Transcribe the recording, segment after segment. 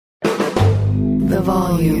the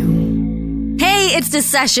volume. Hey, it's The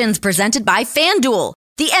Sessions presented by FanDuel.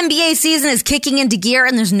 The NBA season is kicking into gear,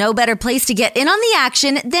 and there's no better place to get in on the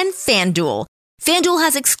action than FanDuel. FanDuel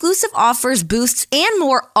has exclusive offers, boosts, and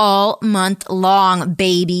more all month long,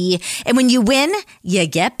 baby. And when you win, you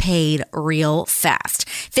get paid real fast.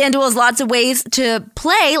 FanDuel has lots of ways to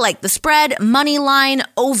play, like the spread, money line,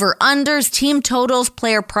 over-unders, team totals,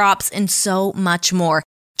 player props, and so much more.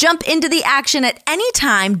 Jump into the action at any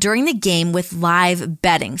time during the game with live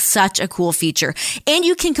betting. Such a cool feature. And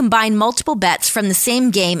you can combine multiple bets from the same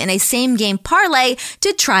game in a same game parlay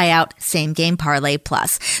to try out Same Game Parlay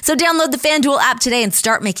Plus. So download the FanDuel app today and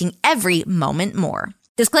start making every moment more.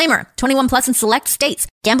 Disclaimer, 21 plus in select states.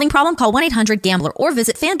 Gambling problem? Call 1-800-GAMBLER or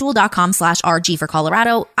visit FanDuel.com/RG for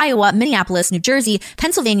Colorado, Iowa, Minneapolis, New Jersey,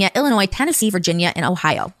 Pennsylvania, Illinois, Tennessee, Virginia, and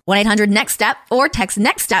Ohio. 1-800-NEXT-STEP or text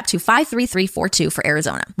NEXT-STEP to 53342 for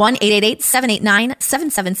Arizona.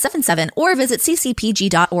 1-888-789-7777 or visit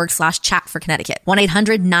ccpg.org/chat for Connecticut.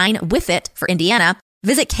 1-800-9-WITH-IT for Indiana.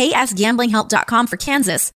 Visit ksgamblinghelp.com for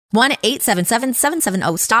Kansas.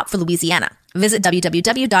 1-877-770-STOP for Louisiana. Visit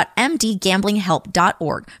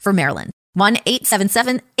www.mdgamblinghelp.org for Maryland.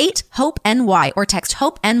 1-877-8-HOPE-NY or text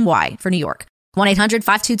HOPE-NY for New York.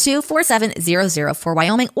 1-800-522-4700 for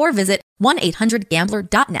Wyoming or visit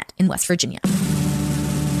 1-800-GAMBLER.net in West Virginia.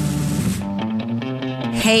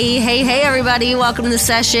 Hey, everybody. Welcome to The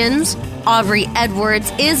Sessions. Aubrey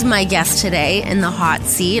Edwards is my guest today in the hot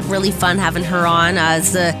seat. Really fun having her on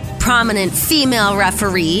as the prominent female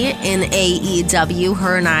referee in AEW.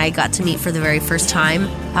 Her and I got to meet for the very first time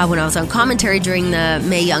when I was on commentary during the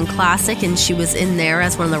Mae Young Classic, and she was in there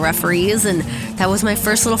as one of the referees, and that was my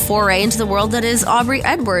first little foray into the world that is Aubrey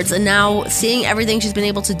Edwards. And now seeing everything she's been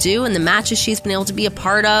able to do and the matches she's been able to be a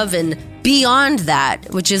part of and beyond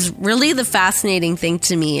that, which is really the fascinating thing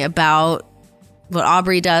to me about what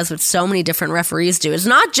Aubrey does, what so many different referees do. It's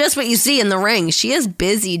not just what you see in the ring. She is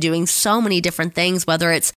busy doing so many different things,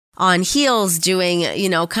 whether it's on heels, doing,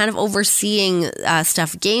 kind of overseeing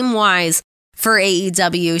stuff game-wise for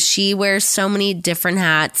AEW. She wears so many different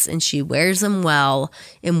hats, and she wears them well,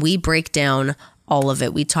 and we break down all of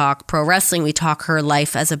it. We talk pro wrestling. We talk her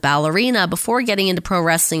life as a ballerina. Before getting into pro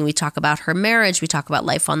wrestling, we talk about her marriage. We talk about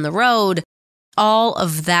life on the road. All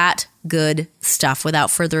of that good stuff. Without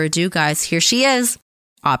further ado, guys, here she is,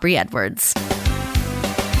 Aubrey Edwards.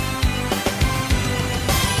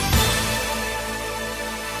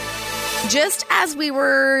 Just as we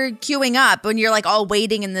were queuing up, when you're like all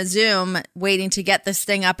waiting in the Zoom, waiting to get this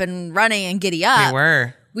thing up and running and giddy up,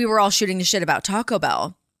 we were all shooting the shit about Taco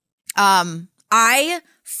Bell. I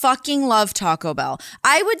fucking love Taco Bell.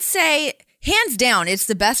 I would say, hands down, it's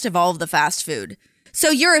the best of all of the fast food. So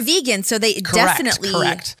you're a vegan, so they definitely,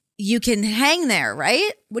 you can hang there,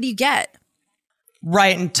 right? What do you get?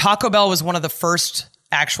 Right, and Taco Bell was one of the first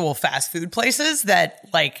actual fast food places that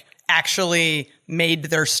actually made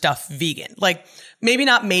their stuff vegan. Maybe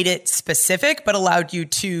not made it specific, but allowed you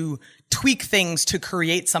to tweak things to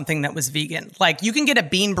create something that was vegan. You can get a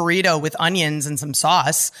bean burrito with onions and some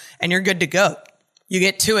sauce, and you're good to go. You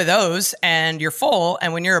get 2 of those and you're full.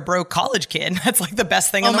 And when you're a broke college kid, that's the best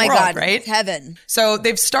thing in the world, God, right? Heaven. So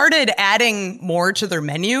they've started adding more to their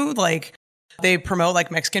menu. They promote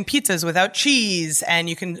Mexican pizzas without cheese, and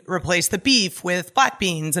you can replace the beef with black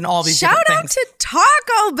beans and all these different things. Shout out to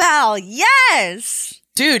Taco Bell. Yes.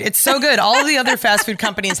 Dude, it's so good. All of the other fast food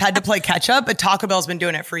companies had to play catch up, but Taco Bell's been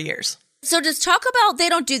doing it for years. So does Taco Bell, they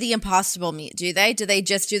don't do the Impossible meat, do they? Do they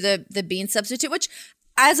just do the bean substitute? Which,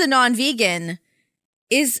 as a non-vegan,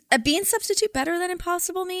 is a bean substitute better than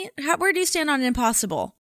Impossible meat? Where do you stand on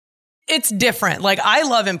Impossible? It's different. I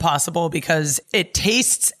love Impossible because it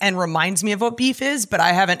tastes and reminds me of what beef is, but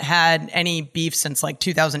I haven't had any beef since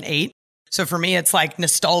 2008. So for me, it's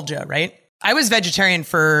nostalgia, right? I was vegetarian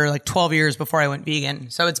for 12 years before I went vegan.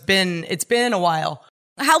 So it's been a while.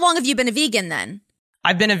 How long have you been a vegan then?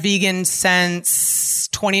 I've been a vegan since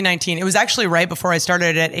 2019. It was actually right before I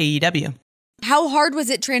started at AEW. How hard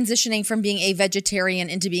was it transitioning from being a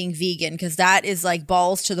vegetarian into being vegan? Because that is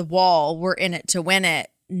balls to the wall. We're in it to win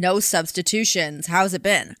it. No substitutions. How's it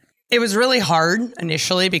been? It was really hard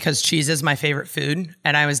initially because cheese is my favorite food.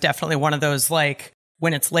 And I was definitely one of those,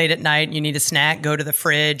 when it's late at night, you need a snack, go to the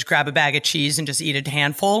fridge, grab a bag of cheese and just eat a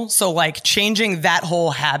handful. So changing that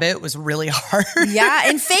whole habit was really hard. Yeah.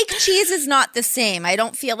 And fake cheese is not the same. I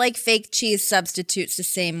don't feel like fake cheese substitutes the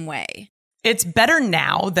same way. It's better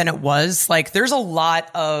now than it was. There's a lot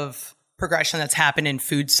of progression that's happened in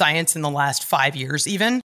food science in the last 5 years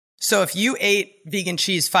even. So if you ate vegan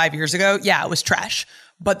cheese 5 years ago, yeah, it was trash.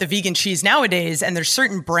 But the vegan cheese nowadays, and there's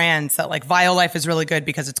certain brands that Violife is really good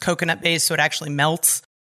because it's coconut based, so it actually melts.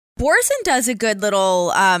 Borson does a good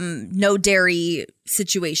little no dairy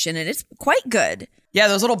situation, and it's quite good. Yeah,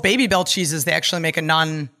 those little Baby Bell cheeses, they actually make a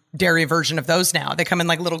non-dairy version of those now. They come in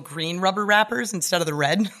like little green rubber wrappers instead of the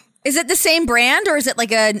red. Is it the same brand, or is it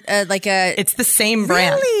like a It's the same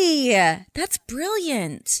brand. Really? That's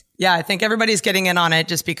brilliant. Yeah, I think everybody's getting in on it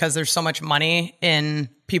just because there's so much money in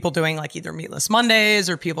people doing like either Meatless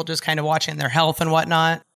Mondays or people just kind of watching their health and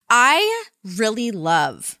whatnot. I really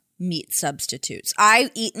love meat substitutes.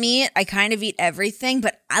 I eat meat. I kind of eat everything,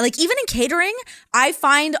 but I like, even in catering, I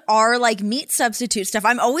find our like meat substitute stuff,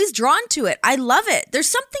 I'm always drawn to it. I love it.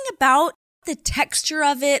 There's something about the texture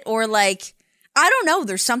of it, or like, I don't know.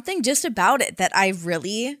 There's something just about it that I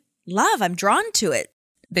really love. I'm drawn to it.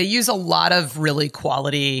 They use a lot of really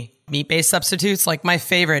quality meat-based substitutes. Like my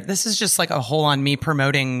favorite, this is just like a hole on me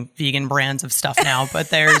promoting vegan brands of stuff now, but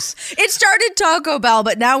there's... It started Taco Bell,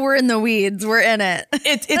 but now we're in the weeds. We're in it.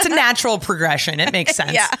 It's a natural progression. It makes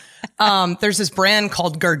sense. Yeah. There's this brand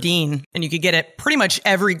called Gardein, and you could get it pretty much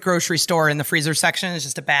every grocery store in the freezer section. It's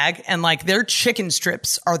just a bag. And like their chicken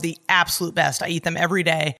strips are the absolute best. I eat them every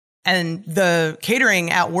day. And the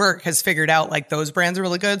catering at work has figured out like those brands are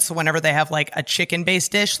really good. So whenever they have like a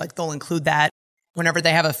chicken-based dish, like they'll include that. Whenever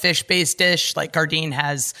they have a fish-based dish, like Gardein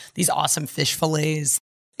has these awesome fish fillets.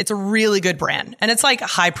 It's a really good brand. And it's like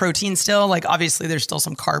high protein still. Like obviously there's still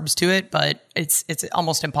some carbs to it, but it's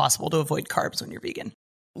almost impossible to avoid carbs when you're vegan.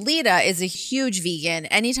 Lita is a huge vegan.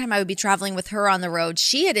 Anytime I would be traveling with her on the road,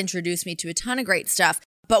 she had introduced me to a ton of great stuff.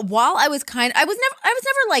 But while I was I was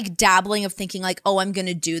never like dabbling of thinking like, oh, I'm going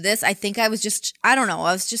to do this. I think I was just, I don't know.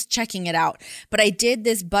 I was just checking it out. But I did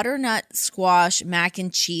this butternut squash mac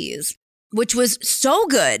and cheese, which was so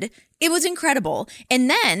good. It was incredible. And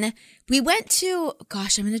then we went to,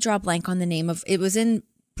 gosh, I'm going to draw a blank on the name of, it was in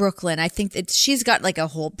Brooklyn. I think she's got like a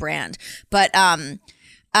whole brand, but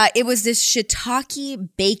it was this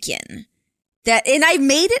shiitake bacon. And I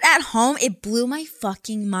made it at home. It blew my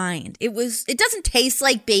fucking mind. It doesn't taste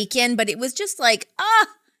like bacon, but it was just like,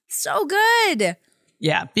 so good.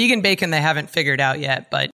 Yeah. Vegan bacon, they haven't figured out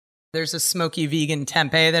yet, but there's a smoky vegan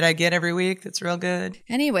tempeh that I get every week. That's real good.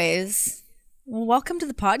 Anyways, well, welcome to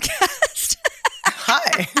the podcast.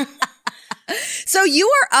 Hi. So you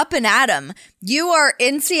are up and at 'em. You are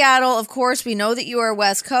in Seattle. Of course, we know that you are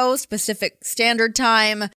West Coast, Pacific Standard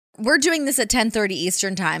Time. We're doing this at 10:30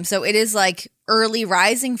 Eastern time, so it is like early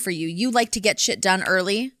rising for you. You like to get shit done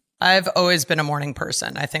early? I've always been a morning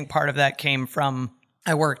person. I think part of that came from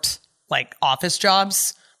I worked like office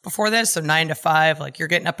jobs before this, so 9 to 5. Like you're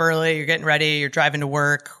getting up early, you're getting ready, you're driving to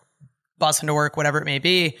work, busing to work, whatever it may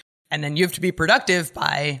be, and then you have to be productive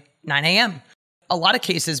by 9 a.m. A lot of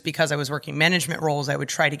cases, because I was working management roles, I would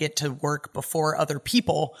try to get to work before other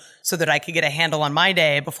people so that I could get a handle on my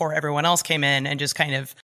day before everyone else came in, and just kind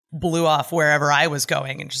of blew off wherever I was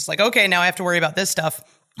going and just like, okay, now I have to worry about this stuff.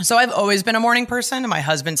 So I've always been a morning person, and my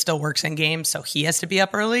husband still works in games, so he has to be up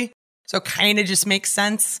early. So it kind of just makes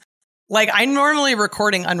sense. Like I'm normally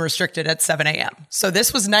recording unrestricted at 7 a.m. So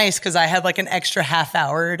this was nice because I had like an extra half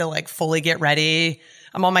hour to like fully get ready.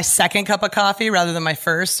 I'm on my second cup of coffee rather than my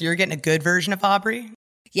first. You're getting a good version of Aubrey.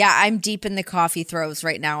 Yeah, I'm deep in the coffee throes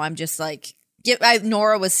right now. I'm just like,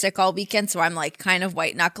 Nora was sick all weekend, so I'm like kind of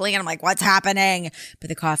white knuckling, and I'm like, what's happening? But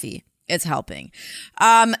the coffee, it's helping.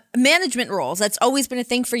 Management roles, that's always been a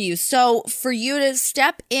thing for you. So for you to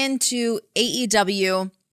step into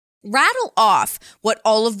AEW, rattle off what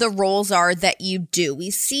all of the roles are that you do.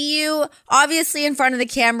 We see you obviously in front of the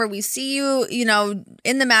camera. We see you,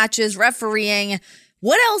 in the matches, refereeing.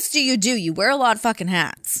 What else do? You wear a lot of fucking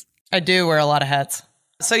hats. I do wear a lot of hats.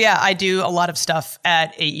 So yeah, I do a lot of stuff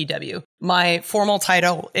at AEW. My formal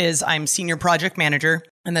title is I'm Senior Project Manager,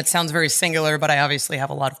 and that sounds very singular, but I obviously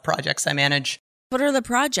have a lot of projects I manage. What are the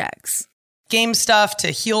projects? Game stuff to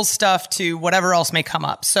heel stuff to whatever else may come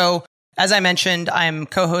up. So as I mentioned, I'm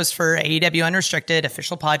co-host for AEW Unrestricted,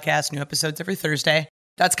 official podcast, new episodes every Thursday.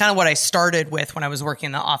 That's kind of what I started with when I was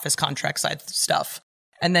working the office contract side stuff.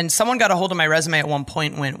 And then someone got a hold of my resume at one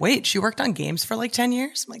point and went, wait, she worked on games for like 10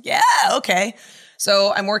 years? I'm like, yeah, okay.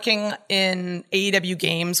 So I'm working in AEW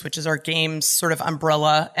Games, which is our games sort of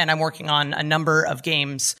umbrella, and I'm working on a number of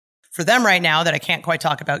games for them right now that I can't quite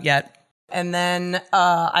talk about yet. And then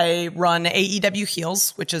I run AEW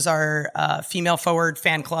Heels, which is our female-forward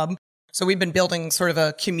fan club. So we've been building sort of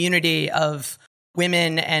a community of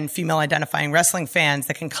women and female-identifying wrestling fans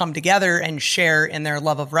that can come together and share in their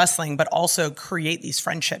love of wrestling, but also create these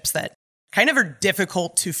friendships that kind of are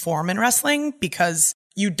difficult to form in wrestling because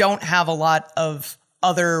you don't have a lot of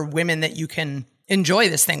other women that you can enjoy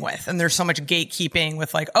this thing with. And there's so much gatekeeping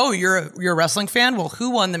with like, oh, you're a wrestling fan? Well, who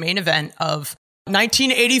won the main event of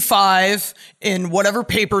 1985 in whatever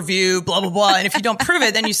pay-per-view, blah, blah, blah. And if you don't prove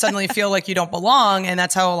it, then you suddenly feel like you don't belong. And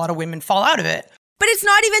that's how a lot of women fall out of it. But it's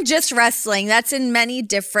not even just wrestling. That's in many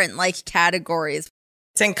different like categories.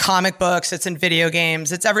 It's in comic books. It's in video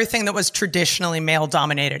games. It's everything that was traditionally male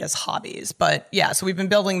dominated as hobbies. But yeah, so we've been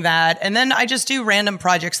building that. And then I just do random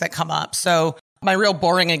projects that come up. So my real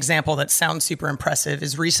boring example that sounds super impressive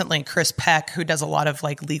is recently Chris Peck, who does a lot of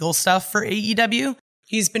like legal stuff for AEW.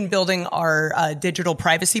 He's been building our digital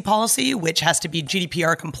privacy policy, which has to be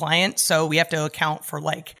GDPR compliant. So we have to account for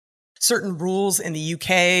like certain rules in the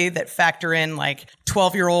UK that factor in like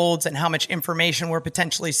 12-year-olds and how much information we're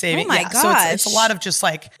potentially saving. Oh my gosh. gosh. So it's a lot of just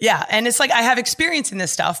like, yeah. And it's like I have experience in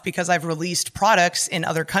this stuff because I've released products in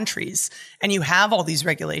other countries and you have all these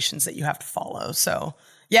regulations that you have to follow. So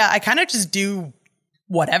yeah, I kind of just do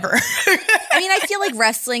whatever. I mean, I feel like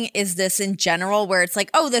wrestling is this in general where it's like,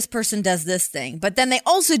 oh, this person does this thing. But then they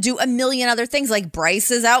also do a million other things like Bryce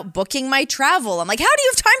is out booking my travel. I'm like, how do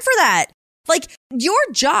you have time for that? Like your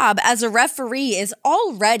job as a referee is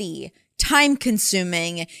already time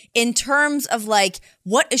consuming in terms of like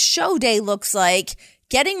what a show day looks like,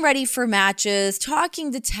 getting ready for matches,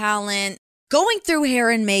 talking to talent, going through hair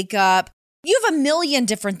and makeup. You have a million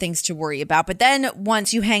different things to worry about. But then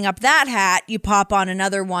once you hang up that hat, you pop on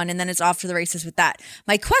another one and then it's off to the races with that.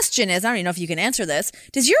 My question is, I don't even know if you can answer this.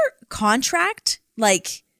 Does your contract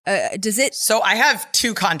does it? So I have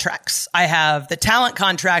two contracts. I have the talent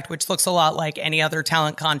contract, which looks a lot like any other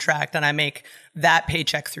talent contract, and I make that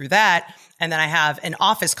paycheck through that. And then I have an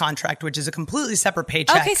office contract, which is a completely separate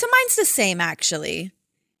paycheck. Okay, so mine's the same actually.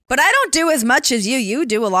 But I don't do as much as you. You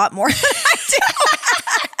do a lot more than I do.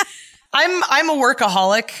 I'm a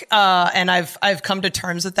workaholic, and I've come to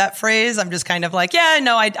terms with that phrase. I'm just kind of like, yeah,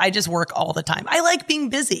 no, I just work all the time. I like being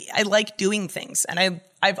busy. I like doing things. And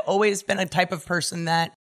I've always been a type of person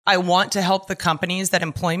that I want to help the companies that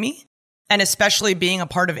employ me. And especially being a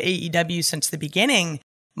part of AEW since the beginning,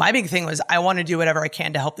 my big thing was I want to do whatever I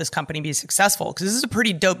can to help this company be successful because this is a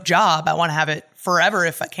pretty dope job. I want to have it forever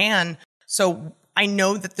if I can. So I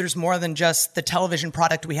know that there's more than just the television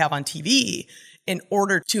product we have on TV in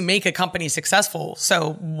order to make a company successful.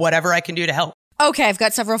 So whatever I can do to help. Okay, I've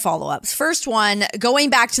got several follow-ups. First one, going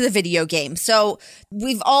back to the video game. So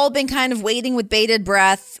we've all been kind of waiting with bated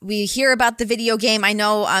breath. We hear about the video game. I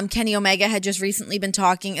know Kenny Omega had just recently been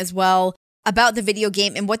talking as well about the video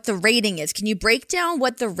game and what the rating is. Can you break down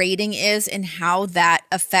what the rating is and how that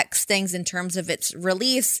affects things in terms of its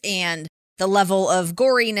release and the level of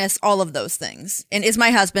goriness, all of those things? And is my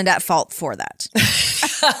husband at fault for that?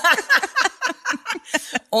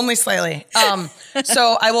 Only slightly.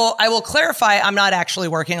 So I will clarify. I'm not actually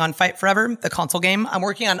working on Fight Forever, the console game. I'm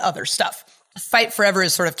working on other stuff. Fight Forever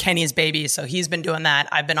is sort of Kenny's baby. So he's been doing that.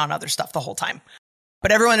 I've been on other stuff the whole time.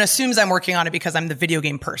 But everyone assumes I'm working on it because I'm the video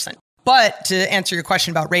game person. But to answer your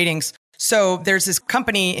question about ratings, so there's this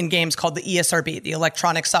company in games called the ESRB, the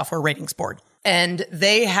Electronic Software Ratings Board. And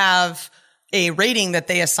they have a rating that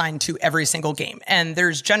they assign to every single game. And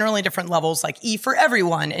there's generally different levels like E for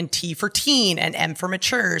everyone and T for teen and M for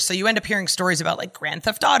mature. So you end up hearing stories about like Grand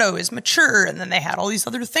Theft Auto is mature. And then they had all these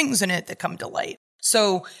other things in it that come to light.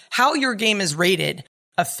 So how your game is rated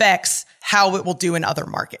affects how it will do in other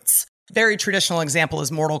markets. Very traditional example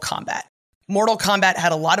is Mortal Kombat. Mortal Kombat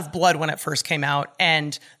had a lot of blood when it first came out.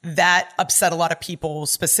 And that upset a lot of people,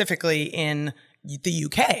 specifically in the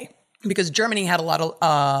UK, because Germany had a lot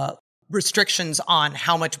of, restrictions on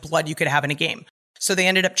how much blood you could have in a game. So they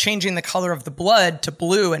ended up changing the color of the blood to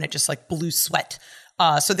blue, and it just like blue sweat.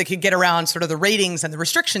 So they could get around sort of the ratings and the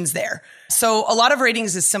restrictions there. So a lot of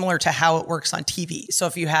ratings is similar to how it works on TV. So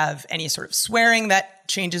if you have any sort of swearing, that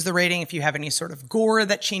changes the rating. If you have any sort of gore,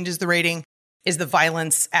 that changes the rating. Is the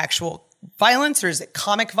violence actual violence or is it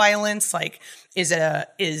comic violence? Like, is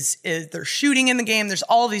there shooting in the game? There's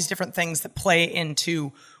all these different things that play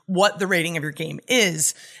into what the rating of your game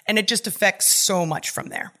is. And it just affects so much from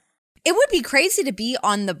there. It would be crazy to be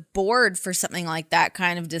on the board for something like that,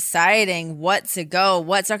 kind of deciding what to go,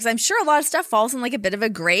 what's not. Because I'm sure a lot of stuff falls in like a bit of a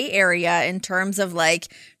gray area in terms of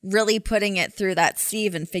like really putting it through that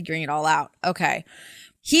sieve and figuring it all out. Okay.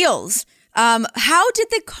 Heels. How did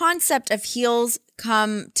the concept of heels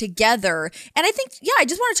come together? And I think, I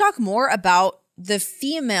just want to talk more about the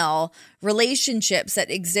female relationships that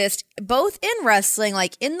exist both in wrestling,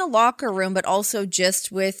 like in the locker room, but also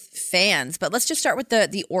just with fans. But let's just start with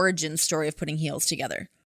the origin story of putting heels together.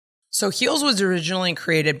 So Heels was originally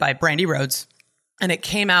created by Brandy Rhodes, and it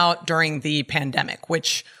came out during the pandemic,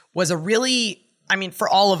 which was for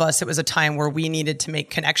all of us, it was a time where we needed to make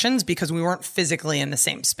connections because we weren't physically in the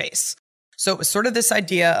same space. So it was sort of this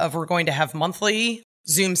idea of we're going to have monthly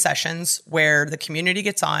Zoom sessions where the community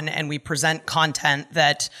gets on and we present content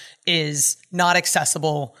that is not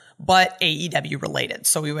accessible, but AEW related.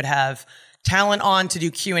 So we would have talent on to do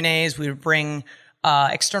Q&As. We would bring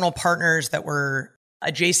external partners that were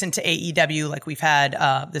adjacent to AEW. Like we've had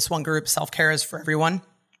this one group, Self-Care is for Everyone.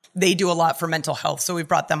 They do a lot for mental health. So we've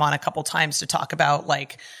brought them on a couple times to talk about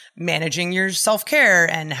like managing your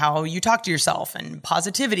self-care and how you talk to yourself and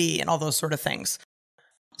positivity and all those sort of things.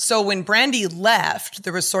 So when Brandy left,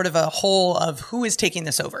 there was sort of a hole of who is taking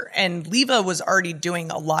this over. And Leva was already doing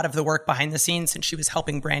a lot of the work behind the scenes and she was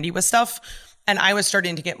helping Brandy with stuff. And I was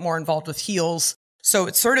starting to get more involved with Heels. So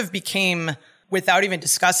it sort of became, without even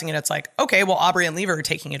discussing it, it's like, okay, well, Aubrey and Leva are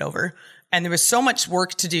taking it over. And there was so much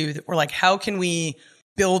work to do that we're like, how can we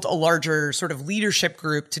build a larger sort of leadership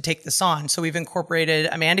group to take this on? So we've incorporated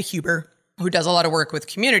Amanda Huber, who does a lot of work with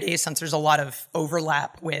community, since there's a lot of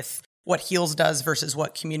overlap with what Heels does versus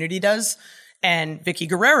what community does, and Vicky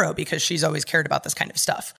Guerrero, because she's always cared about this kind of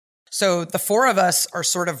stuff. So the four of us are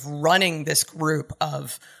sort of running this group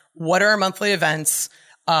of what are our monthly events.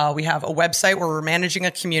 We have a website where we're managing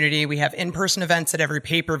a community. We have in-person events at every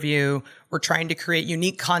pay-per-view. We're trying to create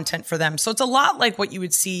unique content for them. So it's a lot like what you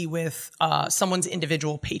would see with someone's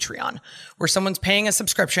individual Patreon, where someone's paying a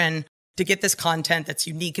subscription to get this content that's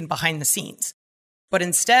unique and behind the scenes. But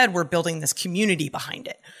instead, we're building this community behind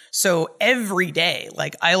it. So every day,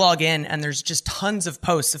 like I log in and there's just tons of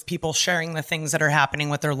posts of people sharing the things that are happening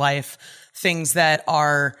with their life, things that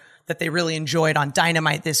they really enjoyed on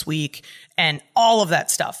Dynamite this week and all of that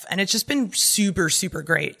stuff. And it's just been super, super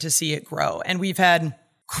great to see it grow. And we've had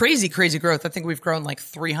crazy, crazy growth. I think we've grown like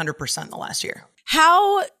 300% in the last year.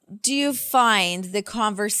 How do you find the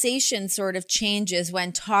conversation sort of changes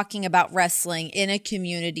when talking about wrestling in a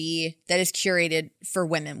community that is curated for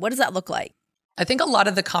women? What does that look like? I think a lot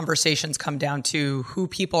of the conversations come down to who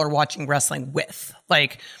people are watching wrestling with.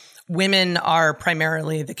 Like women are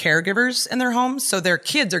primarily the caregivers in their homes, so their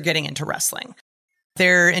kids are getting into wrestling.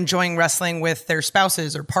 They're enjoying wrestling with their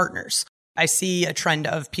spouses or partners. I see a trend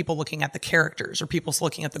of people looking at the characters or people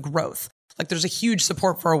looking at the growth. Like there's a huge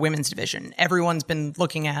support for a women's division. Everyone's been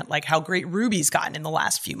looking at like how great Ruby's gotten in the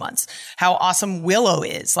last few months, how awesome Willow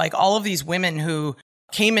is. Like all of these women who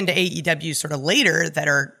came into AEW sort of later that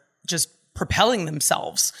are just propelling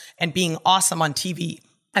themselves and being awesome on TV.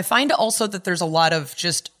 I find also that there's a lot of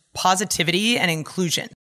just positivity and inclusion.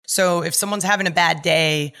 So if someone's having a bad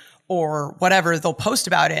day or whatever, they'll post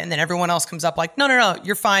about it and then everyone else comes up like, no,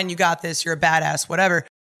 you're fine. You got this. You're a badass, whatever.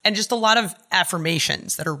 And just a lot of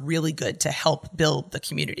affirmations that are really good to help build the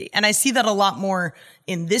community. And I see that a lot more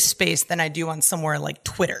in this space than I do on somewhere like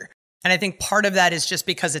Twitter. And I think part of that is just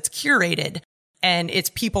because it's curated and it's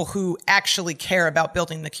people who actually care about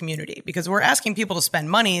building the community. Because we're asking people to spend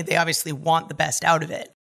money, they obviously want the best out of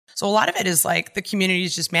it. So a lot of it is like the community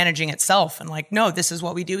is just managing itself and like, no, this is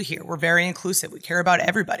what we do here. We're very inclusive. We care about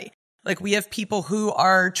everybody. Like we have people who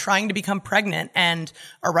are trying to become pregnant and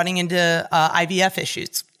are running into IVF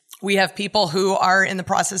issues. We have people who are in the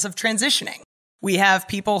process of transitioning. We have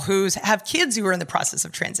people who have kids who are in the process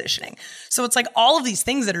of transitioning. So it's like all of these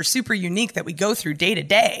things that are super unique that we go through day to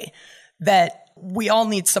day that we all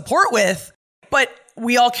need support with, but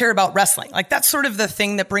we all care about wrestling. Like that's sort of the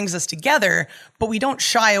thing that brings us together, but we don't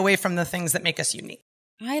shy away from the things that make us unique.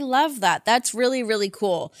 I love that. That's really, really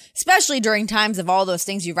cool, especially during times of all those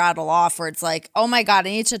things you rattle off where it's like, oh my God,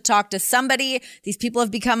 I need to talk to somebody. These people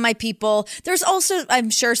have become my people. There's also,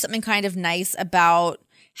 I'm sure, something kind of nice about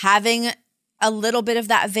having a little bit of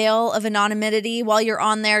that veil of anonymity while you're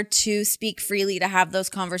on there to speak freely, to have those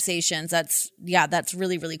conversations. That's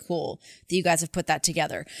really, really cool that you guys have put that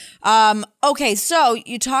together. Okay, so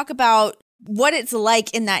you talk about what it's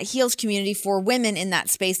like in that heels community for women in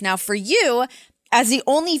that space. Now for you, as the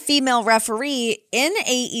only female referee in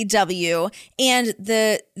AEW and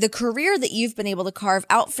the career that you've been able to carve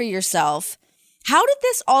out for yourself, how did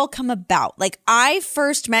this all come about? Like I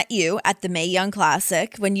first met you at the Mae Young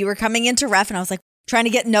Classic when you were coming into ref and I was like trying to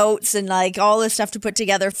get notes and like all this stuff to put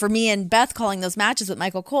together for me and Beth calling those matches with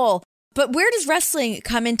Michael Cole. But where does wrestling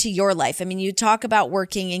come into your life? I mean, you talk about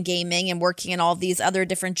working in gaming and working in all these other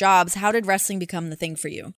different jobs. How did wrestling become the thing for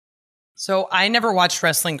you? So I never watched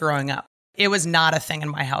wrestling growing up. It was not a thing in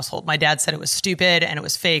my household. My dad said it was stupid and it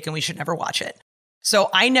was fake and we should never watch it. So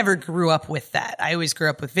I never grew up with that. I always grew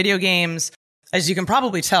up with video games. As you can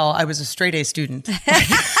probably tell, I was a straight A student.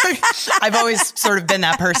 I've always sort of been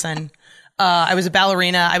that person. I was a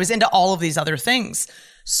ballerina. I was into all of these other things.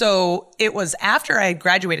 So it was after I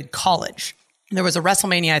graduated college there was a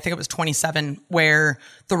WrestleMania, I think it was 27, where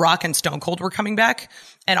The Rock and Stone Cold were coming back.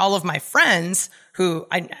 And all of my friends, who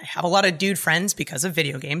I have a lot of dude friends because of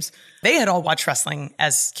video games, they had all watched wrestling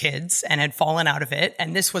as kids and had fallen out of it.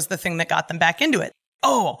 And this was the thing that got them back into it.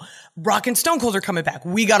 Oh, Rock and Stone Cold are coming back.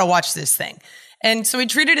 We got to watch this thing. And so we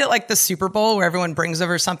treated it like the Super Bowl where everyone brings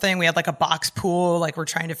over something. We had like a box pool, like we're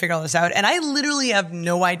trying to figure all this out. And I literally have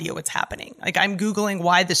no idea what's happening. Like I'm Googling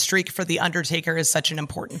why the streak for The Undertaker is such an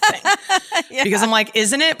important thing. Yeah. Because I'm like,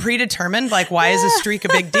 isn't it predetermined? Like, why is a streak a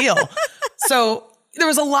big deal? So there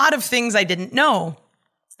was a lot of things I didn't know.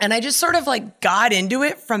 And I just sort of like got into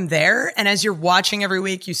it from there. And as you're watching every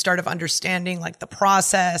week, you start of understanding like the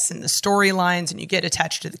process and the storylines, and you get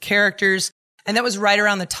attached to the characters. And that was right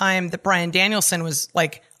around the time that Bryan Danielson was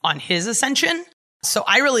like on his ascension. So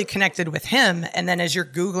I really connected with him. And then as you're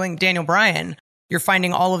Googling Daniel Bryan, you're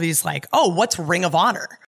finding all of these like, oh, what's Ring of Honor?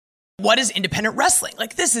 What is independent wrestling?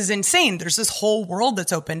 Like, this is insane. There's this whole world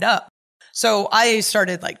that's opened up. So I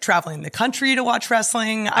started like traveling the country to watch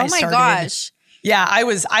wrestling. Oh my gosh. Yeah,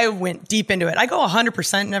 I went deep into it. I go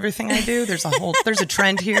 100% in everything I do. There's a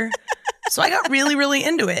trend here. So I got really, really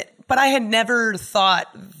into it. But I had never thought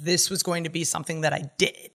this was going to be something that I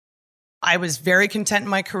did. I was very content in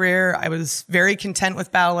my career. I was very content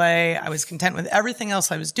with ballet. I was content with everything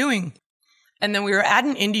else I was doing. And then we were at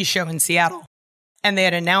an indie show in Seattle. And they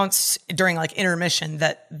had announced during like intermission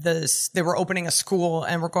that they were opening a school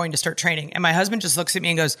and we're going to start training. And my husband just looks at me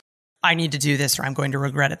and goes, I need to do this or I'm going to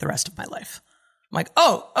regret it the rest of my life. I'm like,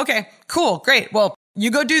 oh, okay, cool, great. Well,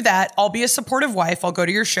 you go do that. I'll be a supportive wife. I'll go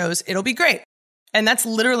to your shows. It'll be great. And that's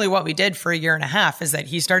literally what we did for a year and a half, is that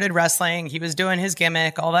he started wrestling. He was doing his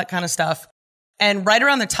gimmick, all that kind of stuff. And right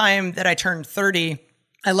around the time that I turned 30,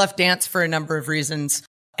 I left dance for a number of reasons.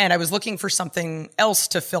 And I was looking for something else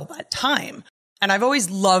to fill that time. And I've always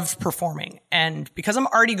loved performing. And because I'm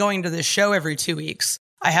already going to this show every 2 weeks,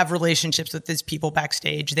 I have relationships with these people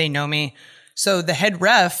backstage. They know me. So the head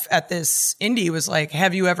ref at this indie was like,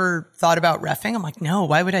 have you ever thought about reffing? I'm like, no,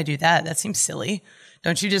 why would I do that? That seems silly.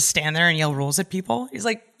 Don't you just stand there and yell rules at people? He's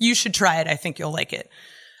like, you should try it. I think you'll like it.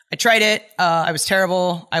 I tried it. I was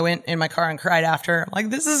terrible. I went in my car and cried after. I'm like,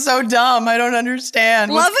 this is so dumb. I don't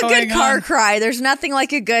understand. Love a good car cry. There's nothing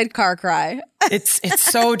like a good car cry. It's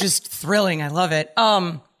so just thrilling. I love it.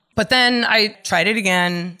 But then I tried it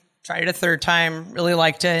again, tried it a third time, really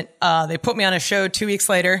liked it. They put me on a show 2 weeks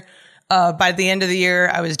later. By the end of the year,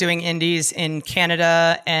 I was doing indies in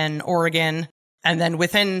Canada and Oregon. And then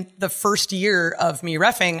within the first year of me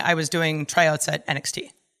reffing, I was doing tryouts at NXT.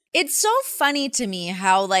 It's so funny to me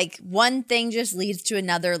how like one thing just leads to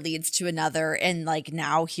another. And like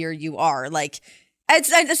now here you are. Like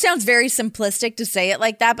it sounds very simplistic to say it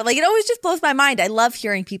like that, but like it always just blows my mind. I love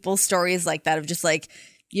hearing people's stories like that of just like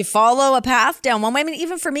you follow a path down one way. I mean,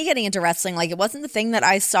 even for me getting into wrestling, like it wasn't the thing that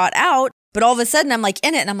I sought out. But all of a sudden I'm like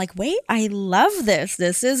in it and I'm like, wait, I love this.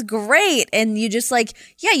 This is great. And you just like,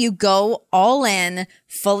 yeah, you go all in,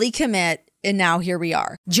 fully commit. And now here we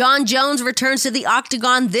are. Jon Jones returns to the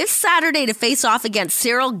Octagon this Saturday to face off against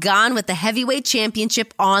Cyril Gane with the heavyweight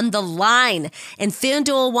championship on the line. And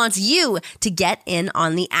FanDuel wants you to get in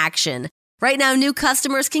on the action. Right now, new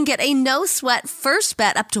customers can get a no-sweat first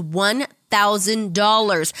bet up to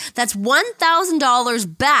 $1,000. That's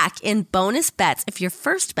 $1,000 back in bonus bets if your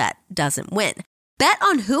first bet doesn't win. Bet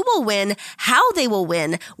on who will win, how they will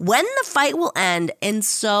win, when the fight will end, and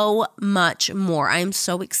so much more. I am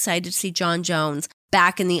so excited to see Jon Jones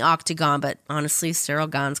back in the Octagon, but honestly, Cyril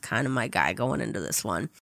Gane's kind of my guy going into this one.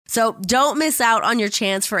 So don't miss out on your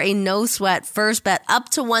chance for a no-sweat first bet up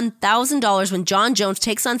to $1,000 when Jon Jones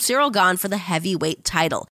takes on Cyril Gane for the heavyweight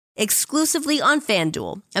title. Exclusively on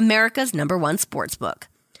FanDuel, America's #1 sportsbook.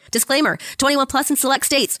 Disclaimer, 21 plus in select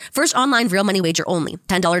states. First online real money wager only.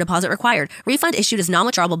 $10 deposit required. Refund issued as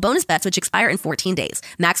non-withdrawable bonus bets which expire in 14 days.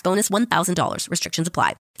 Max bonus $1,000. Restrictions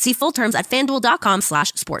apply. See full terms at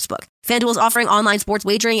FanDuel.com/sportsbook. FanDuel is offering online sports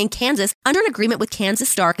wagering in Kansas under an agreement with Kansas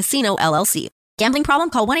Star Casino, LLC. Gambling problem?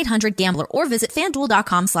 Call 1-800-GAMBLER or visit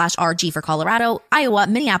FanDuel.com/RG for Colorado, Iowa,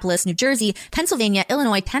 Minneapolis, New Jersey, Pennsylvania,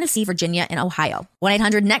 Illinois, Tennessee, Virginia, and Ohio.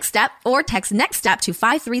 1-800-NEXT-STEP or text NEXT-STEP to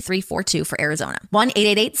 53342 for Arizona.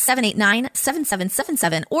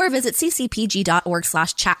 1-888-789-7777 or visit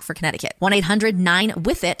ccpg.org/chat for Connecticut.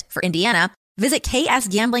 1-800-9-WITH-IT for Indiana. Visit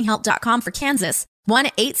ksgamblinghelp.com for Kansas.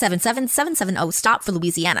 1-877-770-STOP for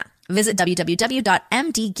Louisiana. Visit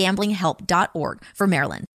www.mdgamblinghelp.org for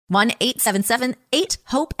Maryland.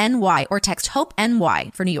 1-877-8-HOPE-NY or text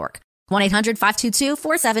HOPE-NY for New York.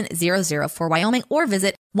 1-800-522-4700 for Wyoming or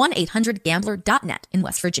visit 1-800-GAMBLER.net in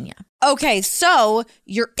West Virginia. Okay, so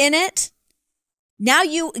you're in it. Now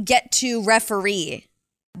you get to referee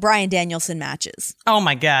Bryan Danielson matches. Oh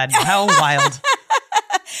my God. How wild.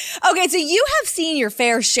 Okay, so you have seen your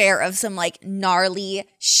fair share of some like gnarly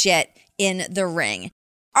shit in the ring.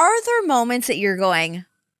 Are there moments that you're going,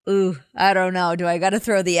 ooh, I don't know, do I got to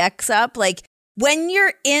throw the X up? Like when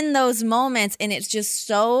you're in those moments and it's just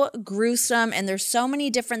so gruesome and there's so many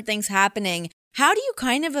different things happening, how do you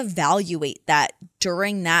kind of evaluate that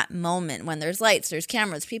during that moment when there's lights, there's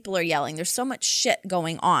cameras, people are yelling, there's so much shit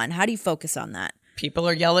going on? How do you focus on that? People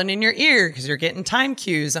are yelling in your ear because you're getting time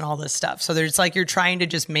cues and all this stuff. So there's like, you're trying to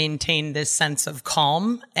just maintain this sense of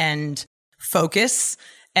calm and focus.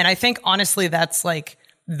 And I think honestly, that's like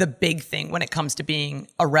the big thing when it comes to being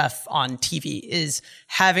a ref on TV is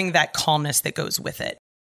having that calmness that goes with it.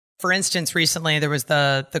 For instance, recently there was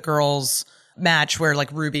the girls match where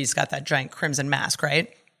like Ruby's got that giant crimson mask,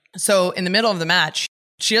 right? So in the middle of the match,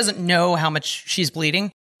 she doesn't know how much she's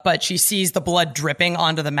bleeding, but she sees the blood dripping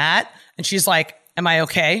onto the mat and she's like, am I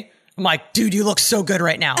okay? I'm like, dude, you look so good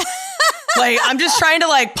right now. Like, I'm just trying to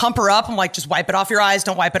like pump her up. I'm like, just wipe it off your eyes.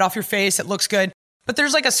 Don't wipe it off your face. It looks good. But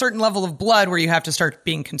there's like a certain level of blood where you have to start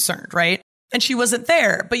being concerned, right? And she wasn't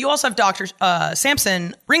there. But you also have Dr.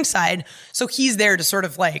 Sampson ringside. So he's there to sort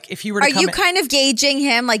of like, if he were to Are you kind of gauging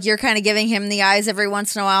him? Like you're kind of giving him the eyes every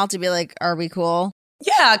once in a while to be like, are we cool?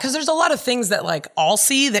 Yeah, because there's a lot of things that like I'll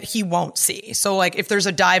see that he won't see. So like if there's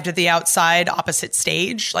a dive to the outside opposite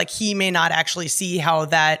stage, like he may not actually see how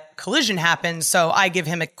that collision happens. So I give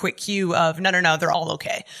him a quick cue of no, they're all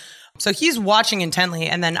okay. So he's watching intently.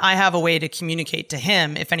 And then I have a way to communicate to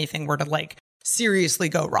him if anything were to like seriously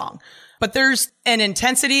go wrong. But there's an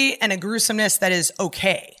intensity and a gruesomeness that is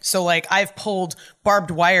okay. So like I've pulled barbed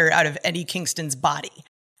wire out of Eddie Kingston's body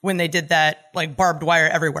when they did that like barbed wire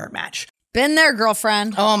everywhere match. Been there,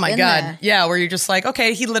 girlfriend. Oh my Been God. there. Yeah. Where you're just like,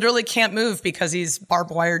 okay, he literally can't move because he's barbed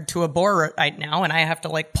wired to a boar right now. And I have to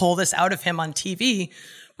like pull this out of him on TV,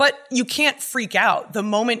 but you can't freak out. The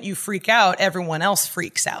moment you freak out, everyone else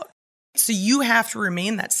freaks out. So you have to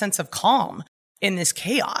remain that sense of calm in this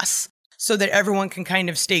chaos so that everyone can kind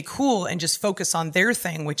of stay cool and just focus on their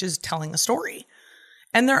thing, which is telling a story.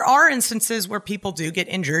 And there are instances where people do get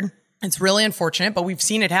injured. It's really unfortunate, but we've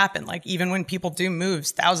seen it happen. Like even when people do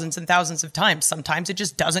moves thousands and thousands of times, sometimes it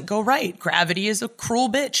just doesn't go right. Gravity is a cruel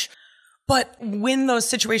bitch. But when those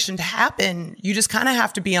situations happen, you just kind of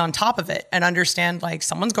have to be on top of it and understand like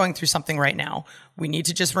someone's going through something right now. We need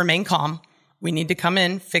to just remain calm. We need to come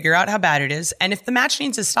in, figure out how bad it is. And if the match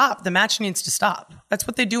needs to stop, the match needs to stop. That's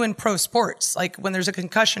what they do in pro sports. Like when there's a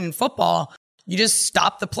concussion in football, you just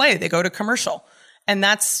stop the play. They go to commercial. And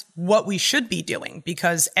that's what we should be doing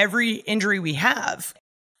because every injury we have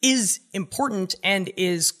is important and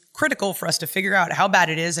is critical for us to figure out how bad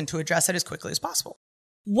it is and to address it as quickly as possible.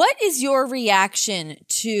 What is your reaction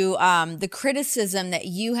to the criticism that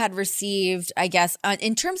you had received, I guess,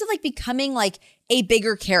 in terms of like becoming like a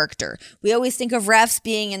bigger character? We always think of refs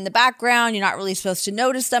being in the background. You're not really supposed to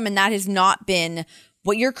notice them. And that has not been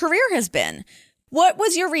what your career has been. What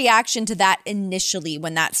was your reaction to that initially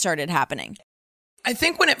when that started happening? I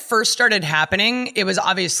think when it first started happening, it was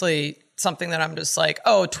obviously something that I'm just like,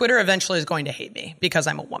 oh, Twitter eventually is going to hate me because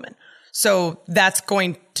I'm a woman. So that's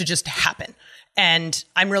going to just happen. And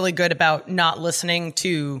I'm really good about not listening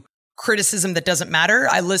to criticism that doesn't matter.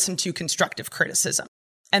 I listen to constructive criticism.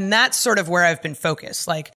 And that's sort of where I've been focused.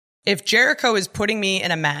 Like if Jericho is putting me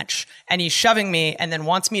in a match and he's shoving me and then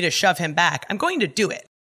wants me to shove him back, I'm going to do it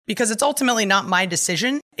because it's ultimately not my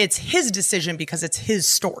decision. It's his decision because it's his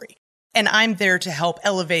story. And I'm there to help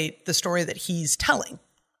elevate the story that he's telling.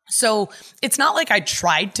 So it's not like I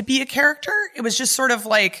tried to be a character. It was just sort of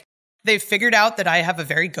like they figured out that I have a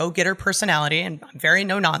very go-getter personality and I'm very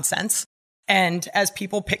no nonsense. And as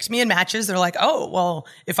people picked me in matches, they're like, oh, well,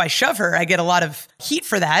 if I shove her, I get a lot of heat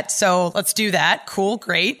for that. So let's do that. Cool,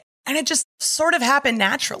 great. And it just sort of happened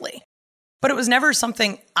naturally. But it was never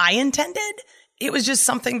something I intended. It was just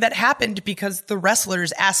something that happened because the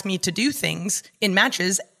wrestlers asked me to do things in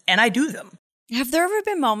matches and I do them. Have there ever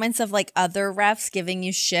been moments of like other refs giving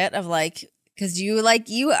you shit of like, because you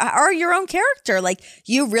are your own character, like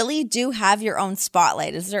you really do have your own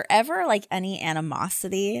spotlight. Is there ever like any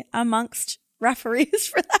animosity amongst referees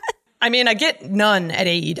for that? I mean, I get none at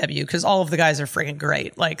AEW because all of the guys are freaking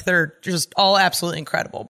great. Like they're just all absolutely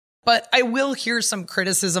incredible. But I will hear some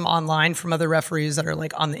criticism online from other referees that are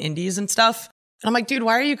like on the indies and stuff. And I'm like, dude,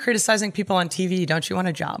 why are you criticizing people on TV? Don't you want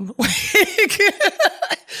a job?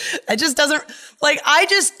 It just doesn't like, I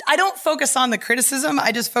don't focus on the criticism.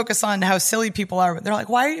 I just focus on how silly people are. They're like,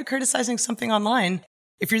 why are you criticizing something online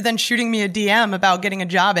if you're then shooting me a DM about getting a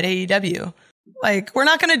job at AEW? Like, we're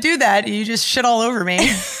not going to do that. You just shit all over me.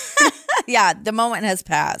 Yeah, the moment has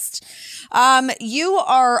passed. You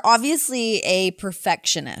are obviously a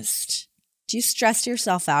perfectionist. Do you stress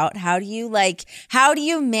yourself out? How do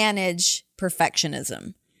you manage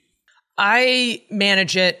perfectionism? I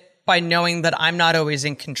manage it by knowing that I'm not always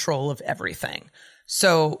in control of everything.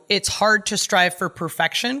 So it's hard to strive for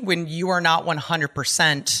perfection when you are not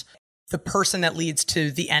 100% the person that leads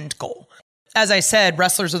to the end goal. As I said,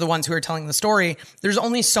 wrestlers are the ones who are telling the story. There's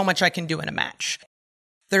only so much I can do in a match.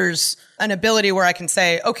 There's an ability where I can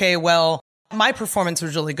say, okay, well, my performance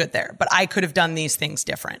was really good there, but I could have done these things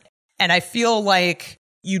different. And I feel like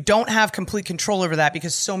you don't have complete control over that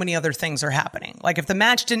because so many other things are happening. Like if the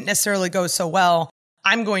match didn't necessarily go so well,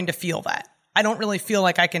 I'm going to feel that. I don't really feel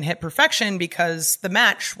like I can hit perfection because the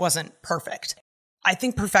match wasn't perfect. I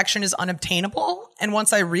think perfection is unobtainable. And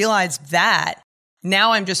once I realized that,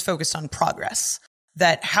 now I'm just focused on progress.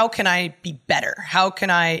 That how can I be better? How can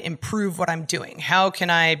I improve what I'm doing? How can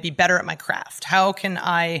I be better at my craft? How can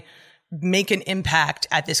I make an impact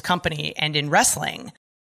at this company and in wrestling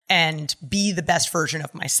and be the best version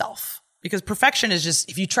of myself? Because perfection is just,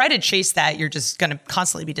 if you try to chase that, you're just going to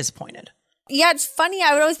constantly be disappointed. Yeah, it's funny.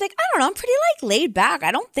 I would always think, I don't know, I'm pretty laid back.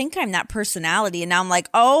 I don't think I'm that personality. And now I'm like,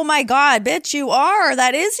 oh my God, bitch, you are.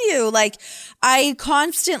 That is you. Like, I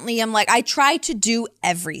constantly am like, I try to do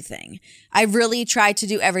everything. I really try to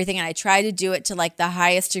do everything. And I try to do it to like the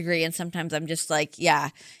highest degree. And sometimes I'm just like, yeah,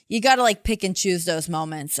 you got to like pick and choose those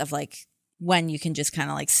moments of like when you can just kind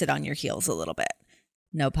of like sit on your heels a little bit.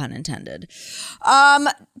 No pun intended.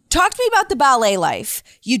 Talk to me about the ballet life.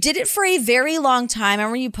 You did it for a very long time. I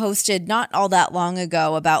remember you posted not all that long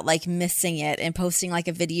ago about like missing it and posting like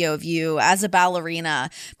a video of you as a ballerina.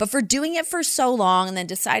 But for doing it for so long and then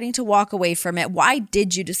deciding to walk away from it, why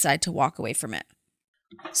did you decide to walk away from it?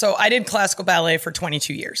 So I did classical ballet for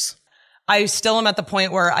 22 years. I still am at the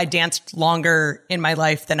point where I danced longer in my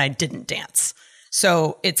life than I didn't dance.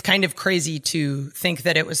 So it's kind of crazy to think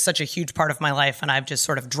that it was such a huge part of my life and I've just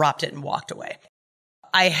sort of dropped it and walked away.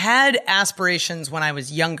 I had aspirations when I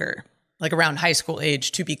was younger, like around high school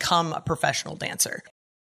age, to become a professional dancer.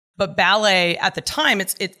 But ballet at the time,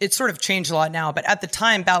 it's sort of changed a lot now, but at the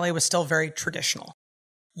time, ballet was still very traditional.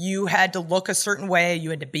 You had to look a certain way, you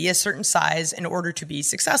had to be a certain size in order to be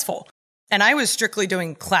successful. And I was strictly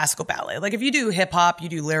doing classical ballet. Like if you do hip hop, you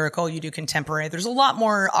do lyrical, you do contemporary, there's a lot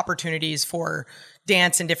more opportunities for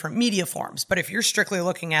dance in different media forms. But if you're strictly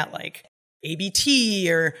looking at like ABT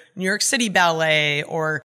or New York City Ballet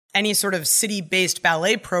or any sort of city-based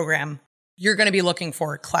ballet program, you're going to be looking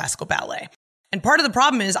for classical ballet. And part of the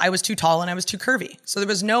problem is I was too tall and I was too curvy. So there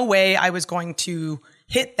was no way I was going to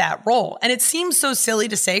hit that role. And it seems so silly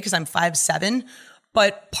to say because I'm 5'7",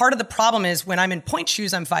 but part of the problem is when I'm in point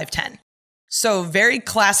shoes, I'm 5'10". So very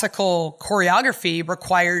classical choreography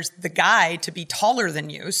requires the guy to be taller than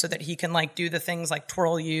you so that he can like do the things like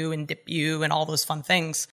twirl you and dip you and all those fun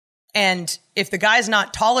things. And if the guy's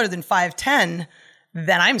not taller than 5'10",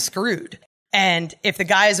 then I'm screwed. And if the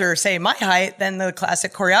guys are, say, my height, then the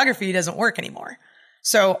classic choreography doesn't work anymore.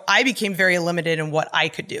 So I became very limited in what I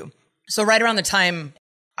could do. So right around the time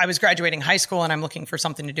I was graduating high school and I'm looking for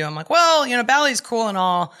something to do, I'm like, well, ballet's cool and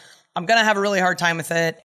all. I'm going to have a really hard time with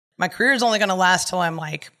it. My career is only going to last till I'm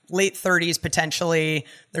like late 30s potentially.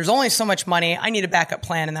 There's only so much money. I need a backup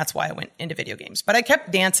plan. And that's why I went into video games. But I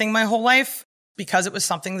kept dancing my whole life because it was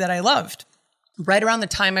something that I loved. Right around the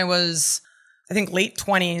time I was, I think, late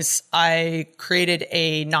 20s, I created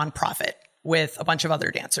a nonprofit with a bunch of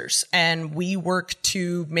other dancers. And we work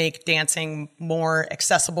to make dancing more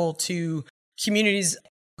accessible to communities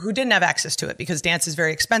who didn't have access to it because dance is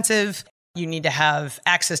very expensive. You need to have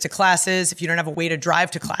access to classes if you don't have a way to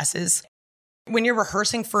drive to classes. When you're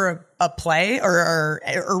rehearsing for a play or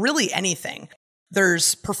really anything,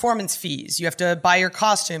 there's performance fees. You have to buy your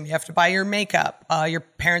costume. You have to buy your makeup. Your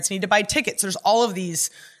parents need to buy tickets. There's all of these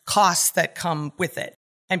costs that come with it.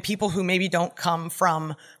 And people who maybe don't come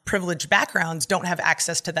from privileged backgrounds don't have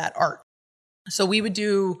access to that art. So we would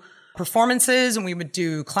do performances and we would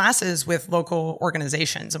do classes with local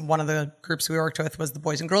organizations. And one of the groups we worked with was the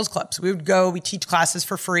Boys and Girls Club. So we would go, we teach classes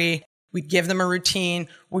for free. We'd give them a routine.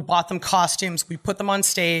 We bought them costumes. We put them on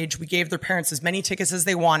stage. We gave their parents as many tickets as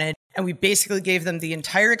they wanted. And we basically gave them the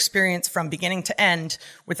entire experience from beginning to end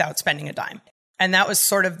without spending a dime. And that was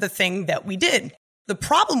sort of the thing that we did. The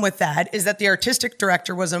problem with that is that the artistic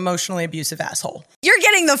director was an emotionally abusive asshole. You're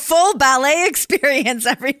getting the full ballet experience,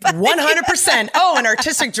 everybody. 100%. Oh, an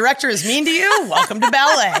artistic director is mean to you? Welcome to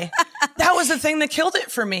ballet. That was the thing that killed it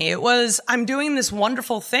for me. It was, I'm doing this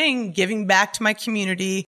wonderful thing, giving back to my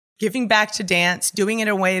community, giving back to dance, doing it in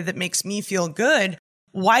a way that makes me feel good.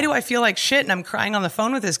 Why do I feel like shit and I'm crying on the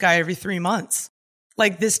phone with this guy every 3 months?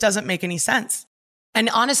 Like, this doesn't make any sense. And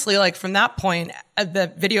honestly, like from that point,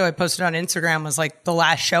 the video I posted on Instagram was like the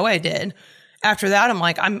last show I did. After that, I'm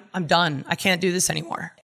like, I'm done. I can't do this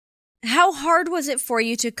anymore. How hard was it for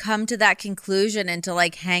you to come to that conclusion and to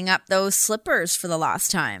like hang up those slippers for the last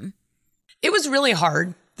time? It was really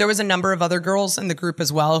hard. There was a number of other girls in the group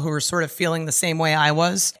as well who were sort of feeling the same way I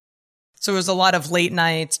was. So it was a lot of late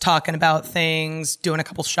nights talking about things, doing a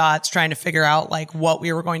couple shots, trying to figure out like what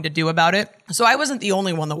we were going to do about it. So I wasn't the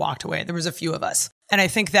only one that walked away. There was a few of us. And I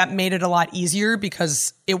think that made it a lot easier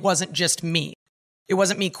because it wasn't just me. It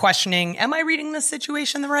wasn't me questioning, am I reading this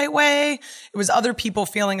situation the right way? It was other people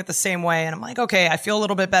feeling it the same way. And I'm like, okay, I feel a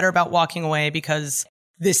little bit better about walking away because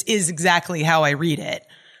this is exactly how I read it.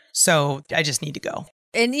 So I just need to go.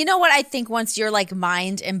 And you know what? I think once your like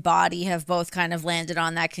mind and body have both kind of landed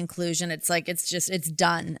on that conclusion, it's like, it's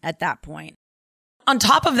done at that point. On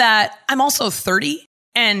top of that, I'm also 30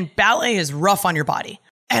 and ballet is rough on your body.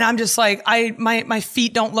 And I'm just like, my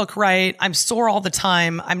feet don't look right. I'm sore all the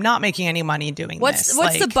time. I'm not making any money doing this.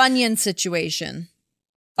 What's the bunion situation?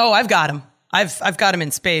 Oh, I've got him. I've got him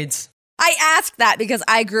in spades. I asked that because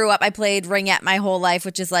I grew up, I played ringette my whole life,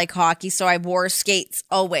 which is like hockey. So I wore skates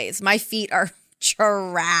always. My feet are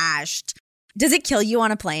trashed. Does it kill you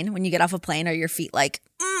on a plane when you get off a plane? Or your feet like,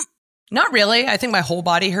 Not really. I think my whole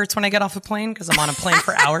body hurts when I get off a plane because I'm on a plane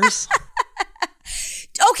for hours.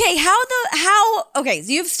 Okay, okay,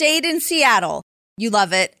 so you've stayed in Seattle. You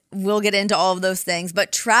love it. We'll get into all of those things.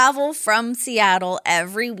 But travel from Seattle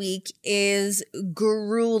every week is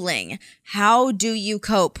grueling. How do you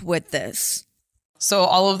cope with this? So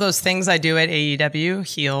all of those things I do at AEW,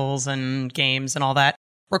 heels and games and all that,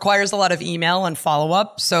 requires a lot of email and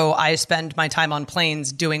follow-up. So I spend my time on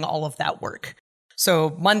planes doing all of that work.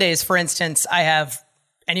 So Mondays, for instance, I have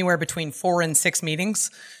anywhere between 4 and 6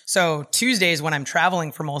 meetings. So Tuesdays, when I'm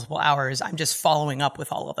traveling for multiple hours, I'm just following up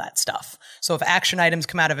with all of that stuff. So if action items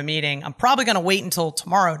come out of a meeting, I'm probably going to wait until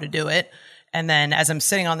tomorrow to do it. And then as I'm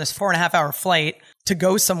sitting on this 4.5-hour flight to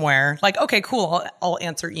go somewhere, like, okay, cool, I'll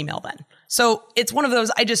answer email then. So it's one of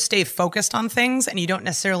those, I just stay focused on things and you don't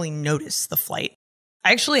necessarily notice the flight.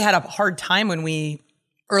 I actually had a hard time when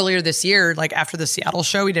earlier this year, like after the Seattle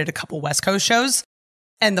show, we did a couple West Coast shows.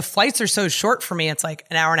 And the flights are so short for me. It's like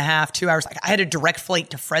an hour and a half, 2 hours. Like I had a direct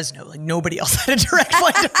flight to Fresno. Like nobody else had a direct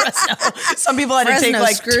flight to Fresno. Some people had to take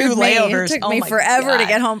like 2 layovers. It took me forever to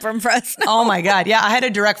get home from Fresno. Oh my God. Yeah. I had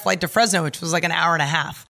a direct flight to Fresno, which was like an hour and a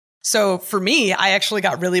half. So for me, I actually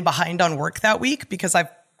got really behind on work that week because I've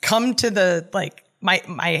come to the like,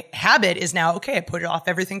 my habit is now, okay, I put it off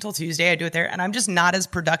everything till Tuesday. I do it there. And I'm just not as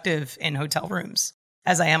productive in hotel rooms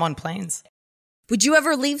as I am on planes. Would you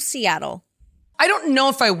ever leave Seattle? I don't know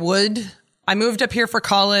if I would. I moved up here for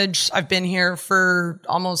college. I've been here for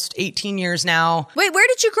almost 18 years now. Wait, where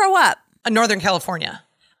did you grow up? Northern California.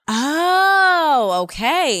 Oh,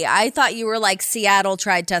 okay. I thought you were like Seattle,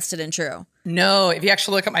 tried, tested, and true. No, if you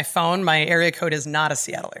actually look at my phone, my area code is not a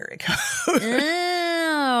Seattle area code.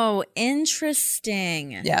 Oh,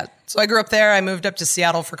 interesting. Yeah. So I grew up there. I moved up to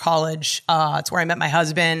Seattle for college. It's where I met my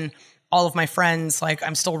husband. All of my friends, like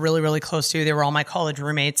I'm still really, really close to. They were all my college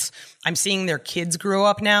roommates. I'm seeing their kids grow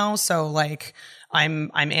up now. So like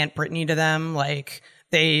I'm Aunt Brittany to them. Like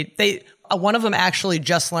one of them actually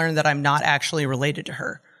just learned that I'm not actually related to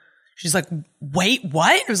her. She's like, wait,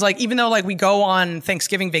 what? It was like, even though like we go on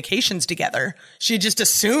Thanksgiving vacations together, she just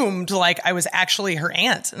assumed like I was actually her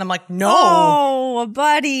aunt. And I'm like, no. Oh,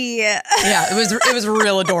 buddy. Yeah, it was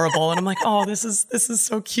real adorable. And I'm like, oh, this is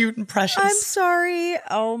so cute and precious. I'm sorry.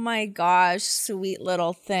 Oh my gosh. Sweet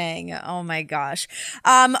little thing. Oh my gosh.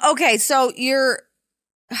 Okay. So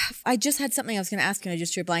I just had something I was going to ask and I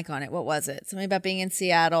just drew a blank on it. What was it? Something about being in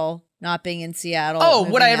Seattle, not being in Seattle. Oh,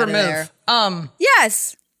 would I ever move?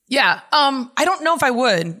 Yes. Yeah. I don't know if I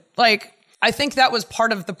would. Like, I think that was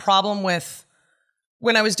part of the problem with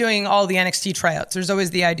when I was doing all the NXT tryouts. There's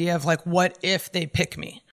always the idea of like, what if they pick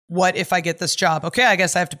me? What if I get this job? Okay, I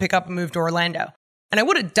guess I have to pick up and move to Orlando. And I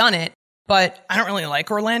would have done it, but I don't really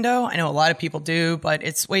like Orlando. I know a lot of people do, but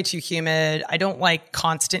it's way too humid. I don't like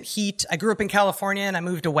constant heat. I grew up in California and I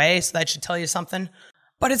moved away, so that should tell you something.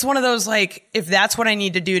 But it's one of those like, if that's what I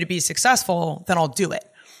need to do to be successful, then I'll do it.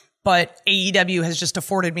 But AEW has just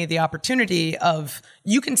afforded me the opportunity of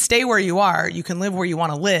you can stay where you are, you can live where you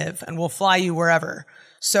want to live, and we'll fly you wherever.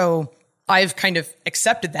 So I've kind of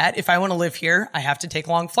accepted that. If I want to live here, I have to take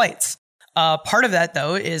long flights. Part of that,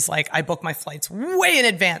 though, is like I book my flights way in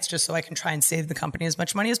advance just so I can try and save the company as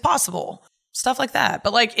much money as possible. Stuff like that.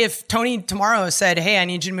 But like if Tony tomorrow said, hey, I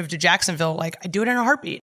need you to move to Jacksonville, like I do it in a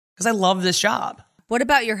heartbeat because I love this job. What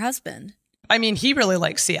about your husband? I mean, he really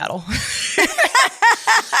likes Seattle.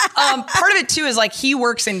 Part of it too is like he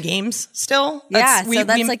works in games still. That's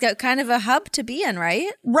like a kind of a hub to be in,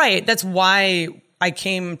 right? Right. That's why I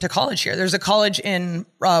came to college here. There's a college in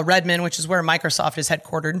Redmond, which is where Microsoft is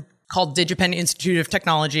headquartered, called DigiPen Institute of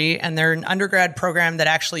Technology. And they're an undergrad program that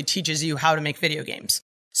actually teaches you how to make video games.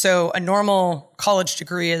 So a normal college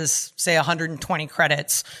degree is, say, 120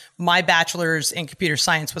 credits. My bachelor's in computer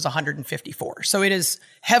science was 154. So it is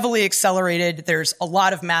heavily accelerated. There's a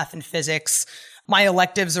lot of math and physics. My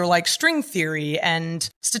electives are like string theory and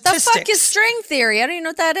statistics. The fuck is string theory? I don't even know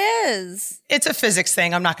what that is. It's a physics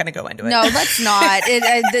thing. I'm not going to go into it. No, let's not.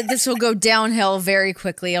 This will go downhill very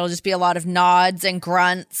quickly. It'll just be a lot of nods and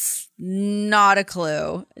grunts. Not a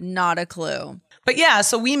clue. Not a clue. But yeah,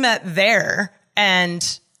 so we met there.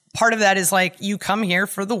 And part of that is like, you come here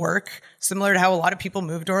for the work, similar to how a lot of people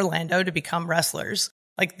move to Orlando to become wrestlers.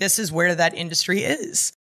 Like, this is where that industry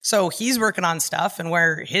is. So he's working on stuff, and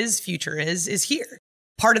where his future is here.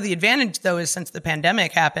 Part of the advantage, though, is since the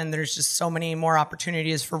pandemic happened, there's just so many more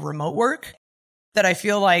opportunities for remote work that I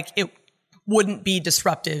feel like it wouldn't be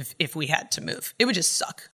disruptive if we had to move. It would just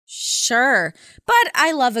suck. Sure. But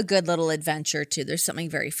I love a good little adventure, too. There's something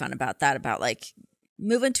very fun about that, about like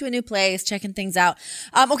moving to a new place, checking things out.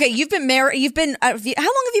 Okay, you've been married. How long have you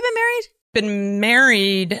been married? Been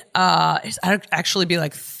married, I'd actually be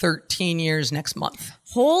like 13 years next month.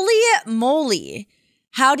 Holy moly.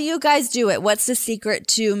 How do you guys do it? What's the secret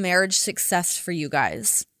to marriage success for you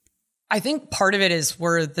guys? I think part of it is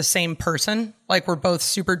we're the same person. Like, we're both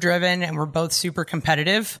super driven and we're both super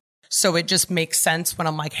competitive. So it just makes sense when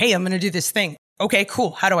I'm like, hey, I'm going to do this thing. Okay,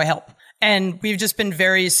 cool. How do I help? And we've just been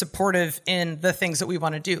very supportive in the things that we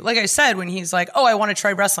want to do. Like I said, when he's like, oh, I want to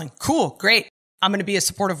try wrestling. Cool, great. I'm going to be a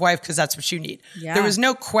supportive wife because that's what you need. Yeah. There was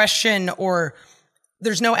no question or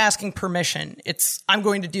there's no asking permission. It's, I'm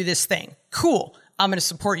going to do this thing. Cool. I'm going to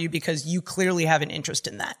support you because you clearly have an interest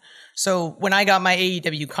in that. So when I got my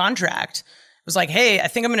AEW contract, it was like, hey, I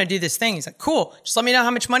think I'm going to do this thing. He's like, cool. Just let me know how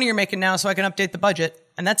much money you're making now so I can update the budget.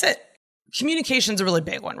 And that's it. Communication's a really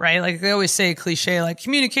big one, right? Like they always say cliche, like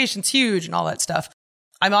communication's huge and all that stuff.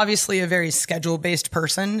 I'm obviously a very schedule-based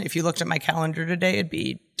person. If you looked at my calendar today, it'd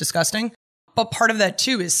be disgusting. But part of that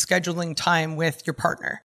too is scheduling time with your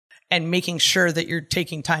partner and making sure that you're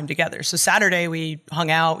taking time together. So Saturday we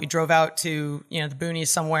hung out, we drove out to, the boonies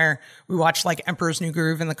somewhere. We watched like Emperor's New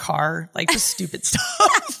Groove in the car, like just stupid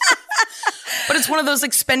stuff. But it's one of those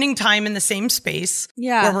like spending time in the same space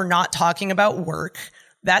where we're not talking about work.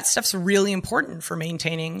 That stuff's really important for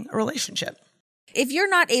maintaining a relationship. If you're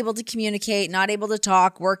not able to communicate, not able to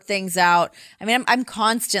talk, work things out, I mean, I'm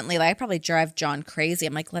constantly like, I probably drive John crazy.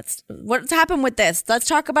 I'm like, what's happened with this? Let's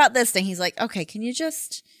talk about this thing. He's like, okay, can you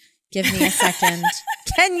just give me a second?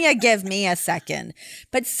 Can you give me a second?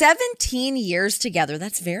 But 17 years together,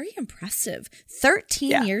 that's very impressive.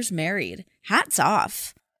 13 years married. Hats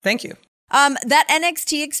off. Thank you. That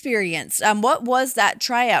NXT experience, what was that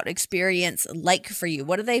tryout experience like for you?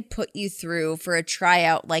 What do they put you through for a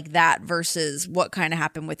tryout like that versus what kind of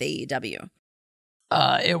happened with AEW?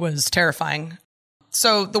 It was terrifying.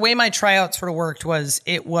 So the way my tryout sort of worked was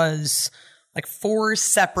it was like 4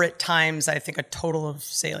 separate times, I think a total of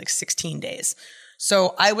say like 16 days.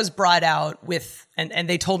 So I was brought out with, and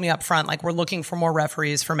they told me up front, like, we're looking for more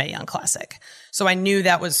referees for Mae Young Classic. So I knew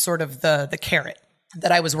that was sort of the carrot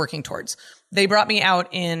that I was working towards. They brought me out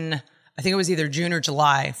in, I think it was either June or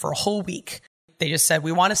July for a whole week. They just said,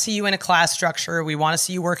 we want to see you in a class structure. We want to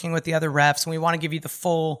see you working with the other refs, and we want to give you the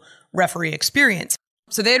full referee experience.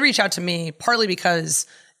 So they had reached out to me partly because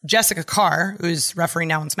Jessica Carr, who's refereeing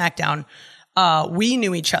now on SmackDown, we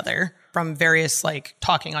knew each other from various like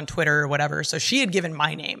talking on Twitter or whatever. So she had given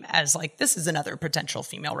my name as like, this is another potential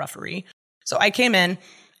female referee. So I came in,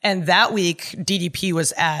 and that week DDP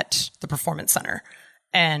was at the Performance Center.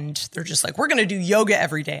 And they're just like, we're going to do yoga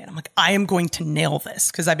every day. And I'm like, I am going to nail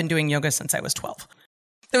this because I've been doing yoga since I was 12.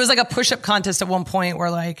 There was like a push-up contest at one point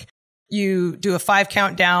where like you do a 5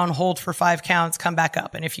 count down, hold for 5 counts, come back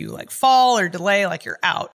up. And if you like fall or delay, like you're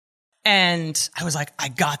out. And I was like, I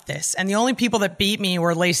got this. And the only people that beat me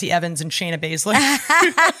were Lacey Evans and Shayna Baszler.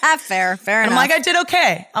 Fair enough. I'm like, I did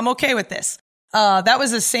okay. I'm okay with this. That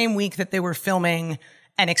was the same week that they were filming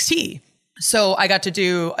NXT. So I got to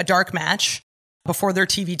do a dark match before their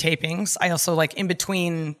TV tapings. I also like in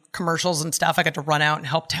between commercials and stuff, I got to run out and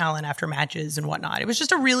help talent after matches and whatnot. It was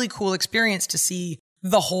just a really cool experience to see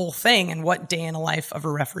the whole thing and what day in the life of a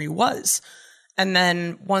referee was. And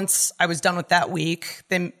then once I was done with that week,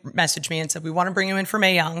 they messaged me and said, we want to bring you in for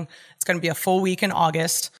Mae Young. It's going to be a full week in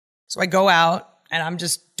August. So I go out and I'm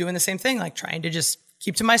just doing the same thing, like trying to just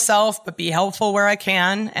keep to myself, but be helpful where I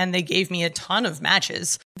can. And they gave me a ton of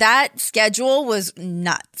matches. That schedule was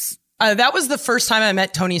nuts. That was the first time I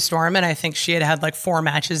met Toni Storm, and I think she had like 4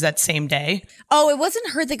 matches that same day. Oh, it wasn't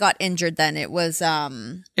her that got injured then. It was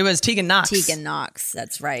Tegan Knox. Tegan Knox,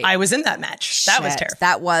 that's right. I was in that match. That was terrifying.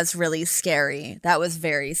 That was really scary. That was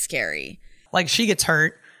very scary. Like, she gets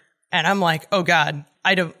hurt, and I'm like, oh God,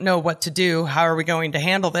 I don't know what to do. How are we going to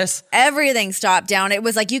handle this? Everything stopped down. It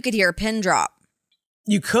was like you could hear a pin drop.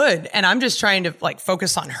 You could. And I'm just trying to like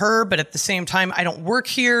focus on her. But at the same time, I don't work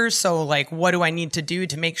here. So like, what do I need to do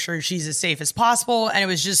to make sure she's as safe as possible? And it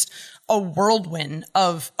was just a whirlwind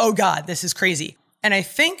of, oh God, this is crazy. And I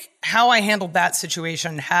think how I handled that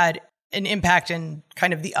situation had an impact in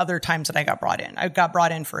kind of the other times that I got brought in. I got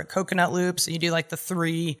brought in for a coconut loop. So you do like the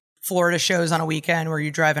 3 Florida shows on a weekend where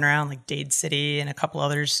you're driving around like Dade City and a couple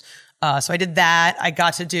others. So I did that. I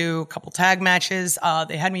got to do a couple tag matches.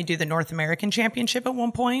 They had me do the North American Championship at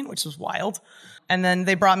one point, which was wild. And then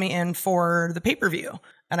they brought me in for the pay-per-view.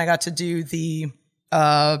 And I got to do the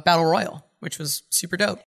Battle Royal, which was super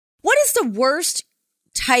dope. What is the worst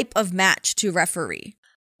type of match to referee?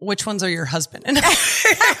 Which ones are your husband?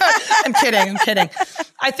 I'm kidding.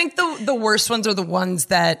 I think the worst ones are the ones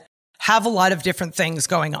that have a lot of different things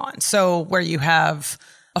going on. So where you have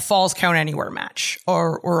a Falls Count Anywhere match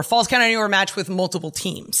or a Falls Count Anywhere match with multiple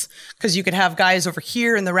teams. Because you could have guys over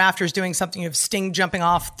here in the rafters doing something. You have Sting jumping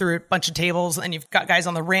off through a bunch of tables, and you've got guys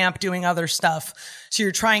on the ramp doing other stuff. So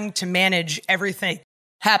you're trying to manage everything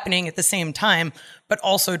happening at the same time, but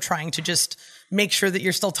also trying to just make sure that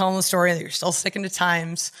you're still telling the story, that you're still sticking to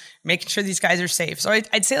times, making sure these guys are safe. So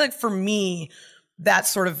I'd say like for me, that's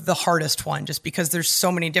sort of the hardest one, just because there's so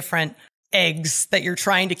many different eggs that you're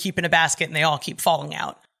trying to keep in a basket and they all keep falling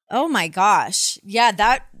out. Oh my gosh.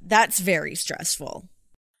 Yeah, that's very stressful.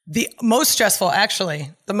 The most stressful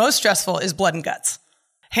is blood and guts.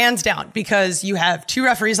 Hands down, because you have 2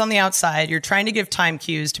 referees on the outside. You're trying to give time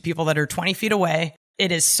cues to people that are 20 feet away.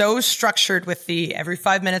 It is so structured with the every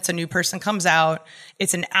 5 minutes a new person comes out.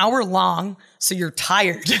 It's an hour long, so you're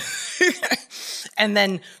tired. And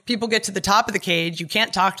then people get to the top of the cage. You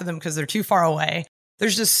can't talk to them because they're too far away.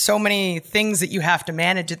 There's just so many things that you have to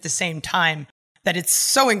manage at the same time that it's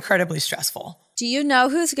so incredibly stressful. Do you know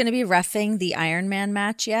who's going to be reffing the Iron Man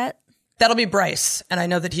match yet? That'll be Bryce. And I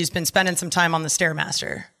know that he's been spending some time on the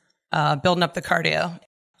Stairmaster, building up the cardio.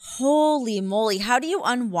 Holy moly. How do you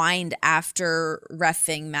unwind after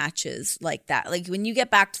reffing matches like that? Like when you get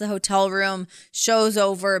back to the hotel room, show's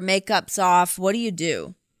over, makeup's off, what do you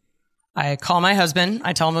do? I call my husband.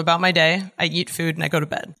 I tell him about my day. I eat food and I go to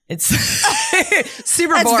bed. It's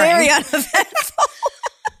super That's boring. Very uneventful.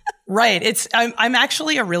 Right. I'm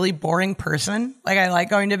actually a really boring person. Like I like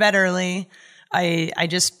going to bed early. I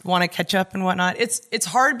just want to catch up and whatnot. It's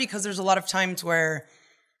hard because there's a lot of times where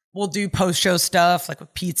we'll do post-show stuff like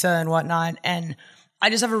with pizza and whatnot. And I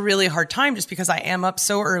just have a really hard time just because I am up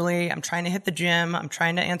so early. I'm trying to hit the gym. I'm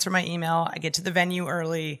trying to answer my email. I get to the venue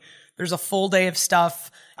early. There's a full day of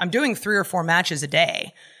stuff. I'm doing 3 or 4 matches a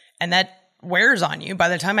day, and that wears on you. By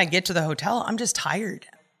the time I get to the hotel, I'm just tired.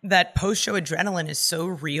 That post-show adrenaline is so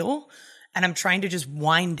real, and I'm trying to just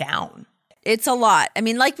wind down. It's a lot. I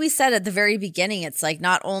mean, like we said at the very beginning, it's like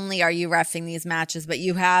not only are you reffing these matches, but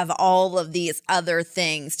you have all of these other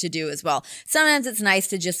things to do as well. Sometimes it's nice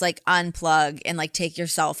to just like unplug and like take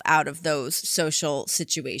yourself out of those social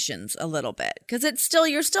situations a little bit, because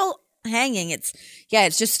you're still hanging. It's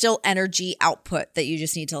just still energy output that you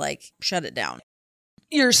just need to like shut it down.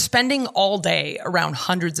 You're spending all day around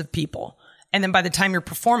hundreds of people. And then by the time you're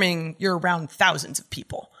performing, you're around thousands of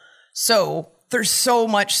people. So there's so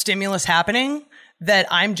much stimulus happening that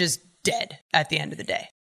I'm just dead at the end of the day.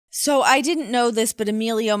 So I didn't know this, but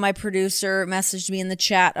Emilio, my producer, messaged me in the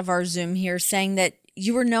chat of our Zoom here saying that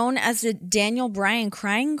you were known as the Daniel Bryan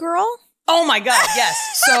crying girl. Oh my God,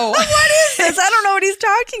 yes. So what is this? I don't know what he's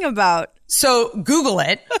talking about. So Google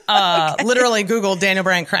it. Okay. Literally Google Daniel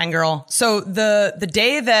Bryan crying girl. So the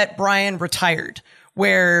day that Bryan retired,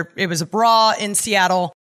 where it was a Raw in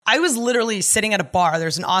Seattle, I was literally sitting at a bar.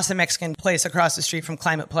 There's an awesome Mexican place across the street from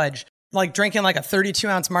Climate Pledge, like drinking like a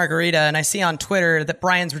 32-ounce margarita. And I see on Twitter that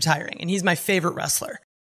Bryan's retiring and he's my favorite wrestler.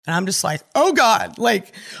 And I'm just like, oh God,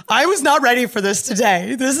 like I was not ready for this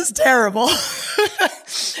today. This is terrible.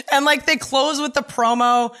 And like they close with the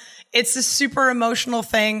promo. It's a super emotional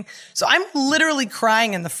thing. So I'm literally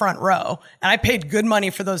crying in the front row and I paid good money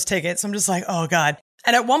for those tickets. I'm just like, oh God.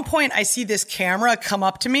 And at one point I see this camera come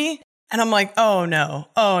up to me and I'm like, oh no,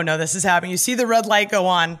 this is happening. You see the red light go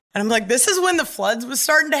on and I'm like, this is when the floods was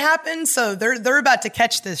starting to happen. So they're about to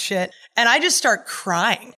catch this shit. And I just start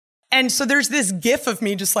crying. And so there's this gif of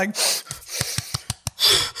me just like,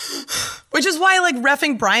 Which is why like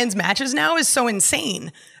reffing Brian's matches now is so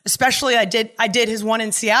insane. Especially I did his one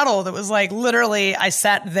in Seattle that was like literally I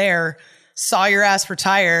sat there, saw your ass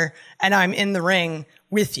retire, and I'm in the ring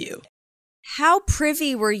with you. How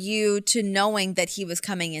privy were you to knowing that he was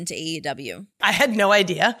coming into AEW? I had no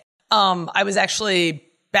idea. I was actually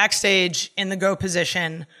backstage in the go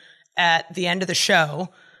position at the end of the show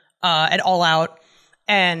at All Out,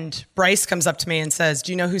 and Bryce comes up to me and says,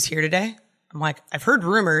 "Do you know who's here today?" I'm like, "I've heard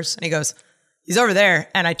rumors." And he goes, "He's over there."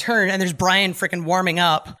 And I turn and there's Brian freaking warming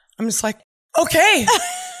up. I'm just like, okay,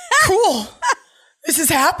 cool. This is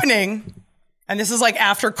happening. And this is like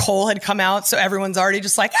after Cole had come out. So everyone's already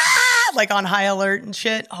just like, like on high alert and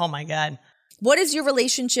shit. Oh my God. What is your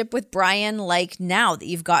relationship with Brian like now that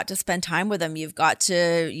you've got to spend time with him? You've got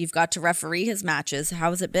to referee his matches.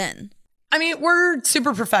 How has it been? I mean, we're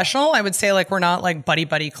super professional. I would say like we're not like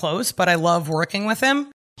buddy close, but I love working with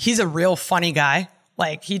him. He's a real funny guy.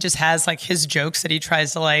 Like he just has like his jokes that he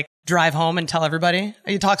tries to like drive home and tell everybody.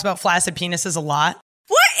 He talks about flaccid penises a lot.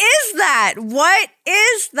 What is that? What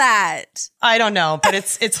is that? I don't know, but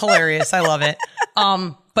it's hilarious. I love it.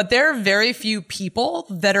 But there are very few people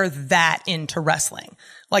that are that into wrestling.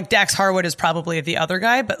 Like Dax Harwood is probably the other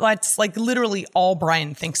guy, but that's like literally all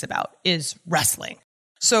Brian thinks about is wrestling.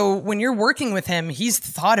 So when you're working with him, he's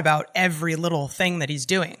thought about every little thing that he's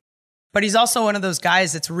doing. But he's also one of those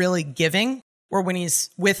guys that's really giving, where when he's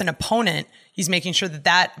with an opponent, he's making sure that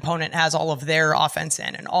that opponent has all of their offense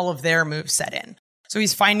in and all of their moves set in. So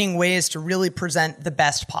he's finding ways to really present the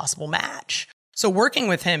best possible match. So working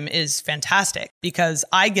with him is fantastic because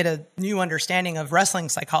I get a new understanding of wrestling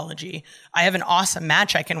psychology. I have an awesome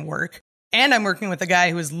match I can work. And I'm working with a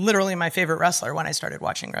guy who is literally my favorite wrestler when I started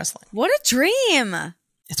watching wrestling. What a dream.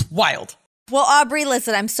 It's wild. Well, Aubrey,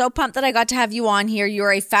 listen, I'm so pumped that I got to have you on here.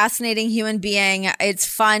 You're a fascinating human being. It's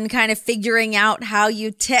fun kind of figuring out how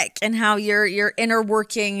you tick and how your inner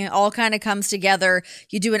working all kind of comes together.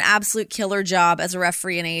 You do an absolute killer job as a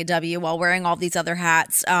referee in AEW while wearing all these other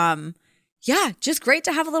hats. Yeah, just great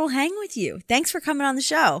to have a little hang with you. Thanks for coming on the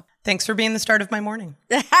show. Thanks for being the start of my morning.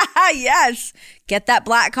 Yes. Get that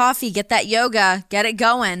black coffee, get that yoga, get it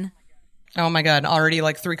going. Oh my God, already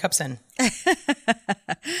like 3 cups in.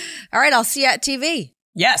 All right, I'll see you at TV.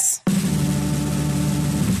 Yes.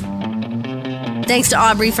 Thanks to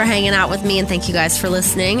Aubrey for hanging out with me, and thank you guys for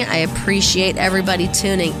listening. I appreciate everybody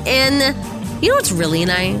tuning in. You know what's really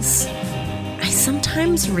nice? I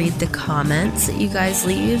sometimes read the comments that you guys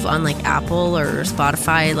leave on like Apple or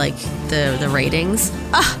Spotify, like the ratings.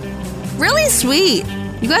 Really sweet.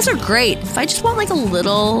 You guys are great. If I just want like a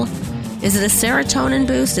little... Is it a serotonin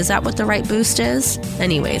boost? Is that what the right boost is?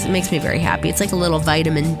 Anyways, it makes me very happy. It's like a little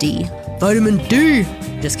vitamin D. Vitamin D!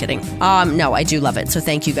 Just kidding. No, I do love it. So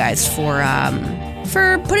thank you guys for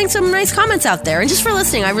putting some nice comments out there and just for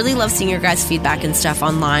listening. I really love seeing your guys' feedback and stuff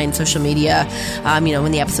online, social media.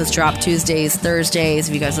 When the episodes drop Tuesdays, Thursdays,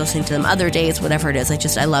 if you guys are listening to them other days, whatever it is.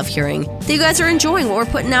 I love hearing that you guys are enjoying what we're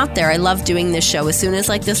putting out there. I love doing this show. As soon as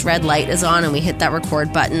like this red light is on and we hit that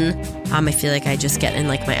record button, I feel like I just get in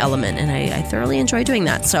like my element, and I thoroughly enjoy doing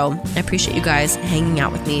that. So I appreciate you guys hanging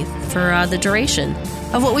out with me for the duration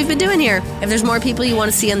of what we've been doing here. If there's more people you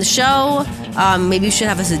want to see on the show, maybe we should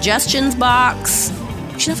have a suggestions box.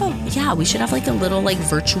 We should have like a little like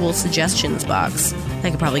virtual suggestions box.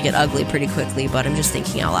 That could probably get ugly pretty quickly, but I'm just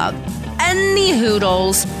thinking out loud. Any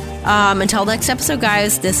hoodles. Until next episode,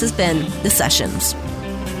 guys, this has been The Sessions.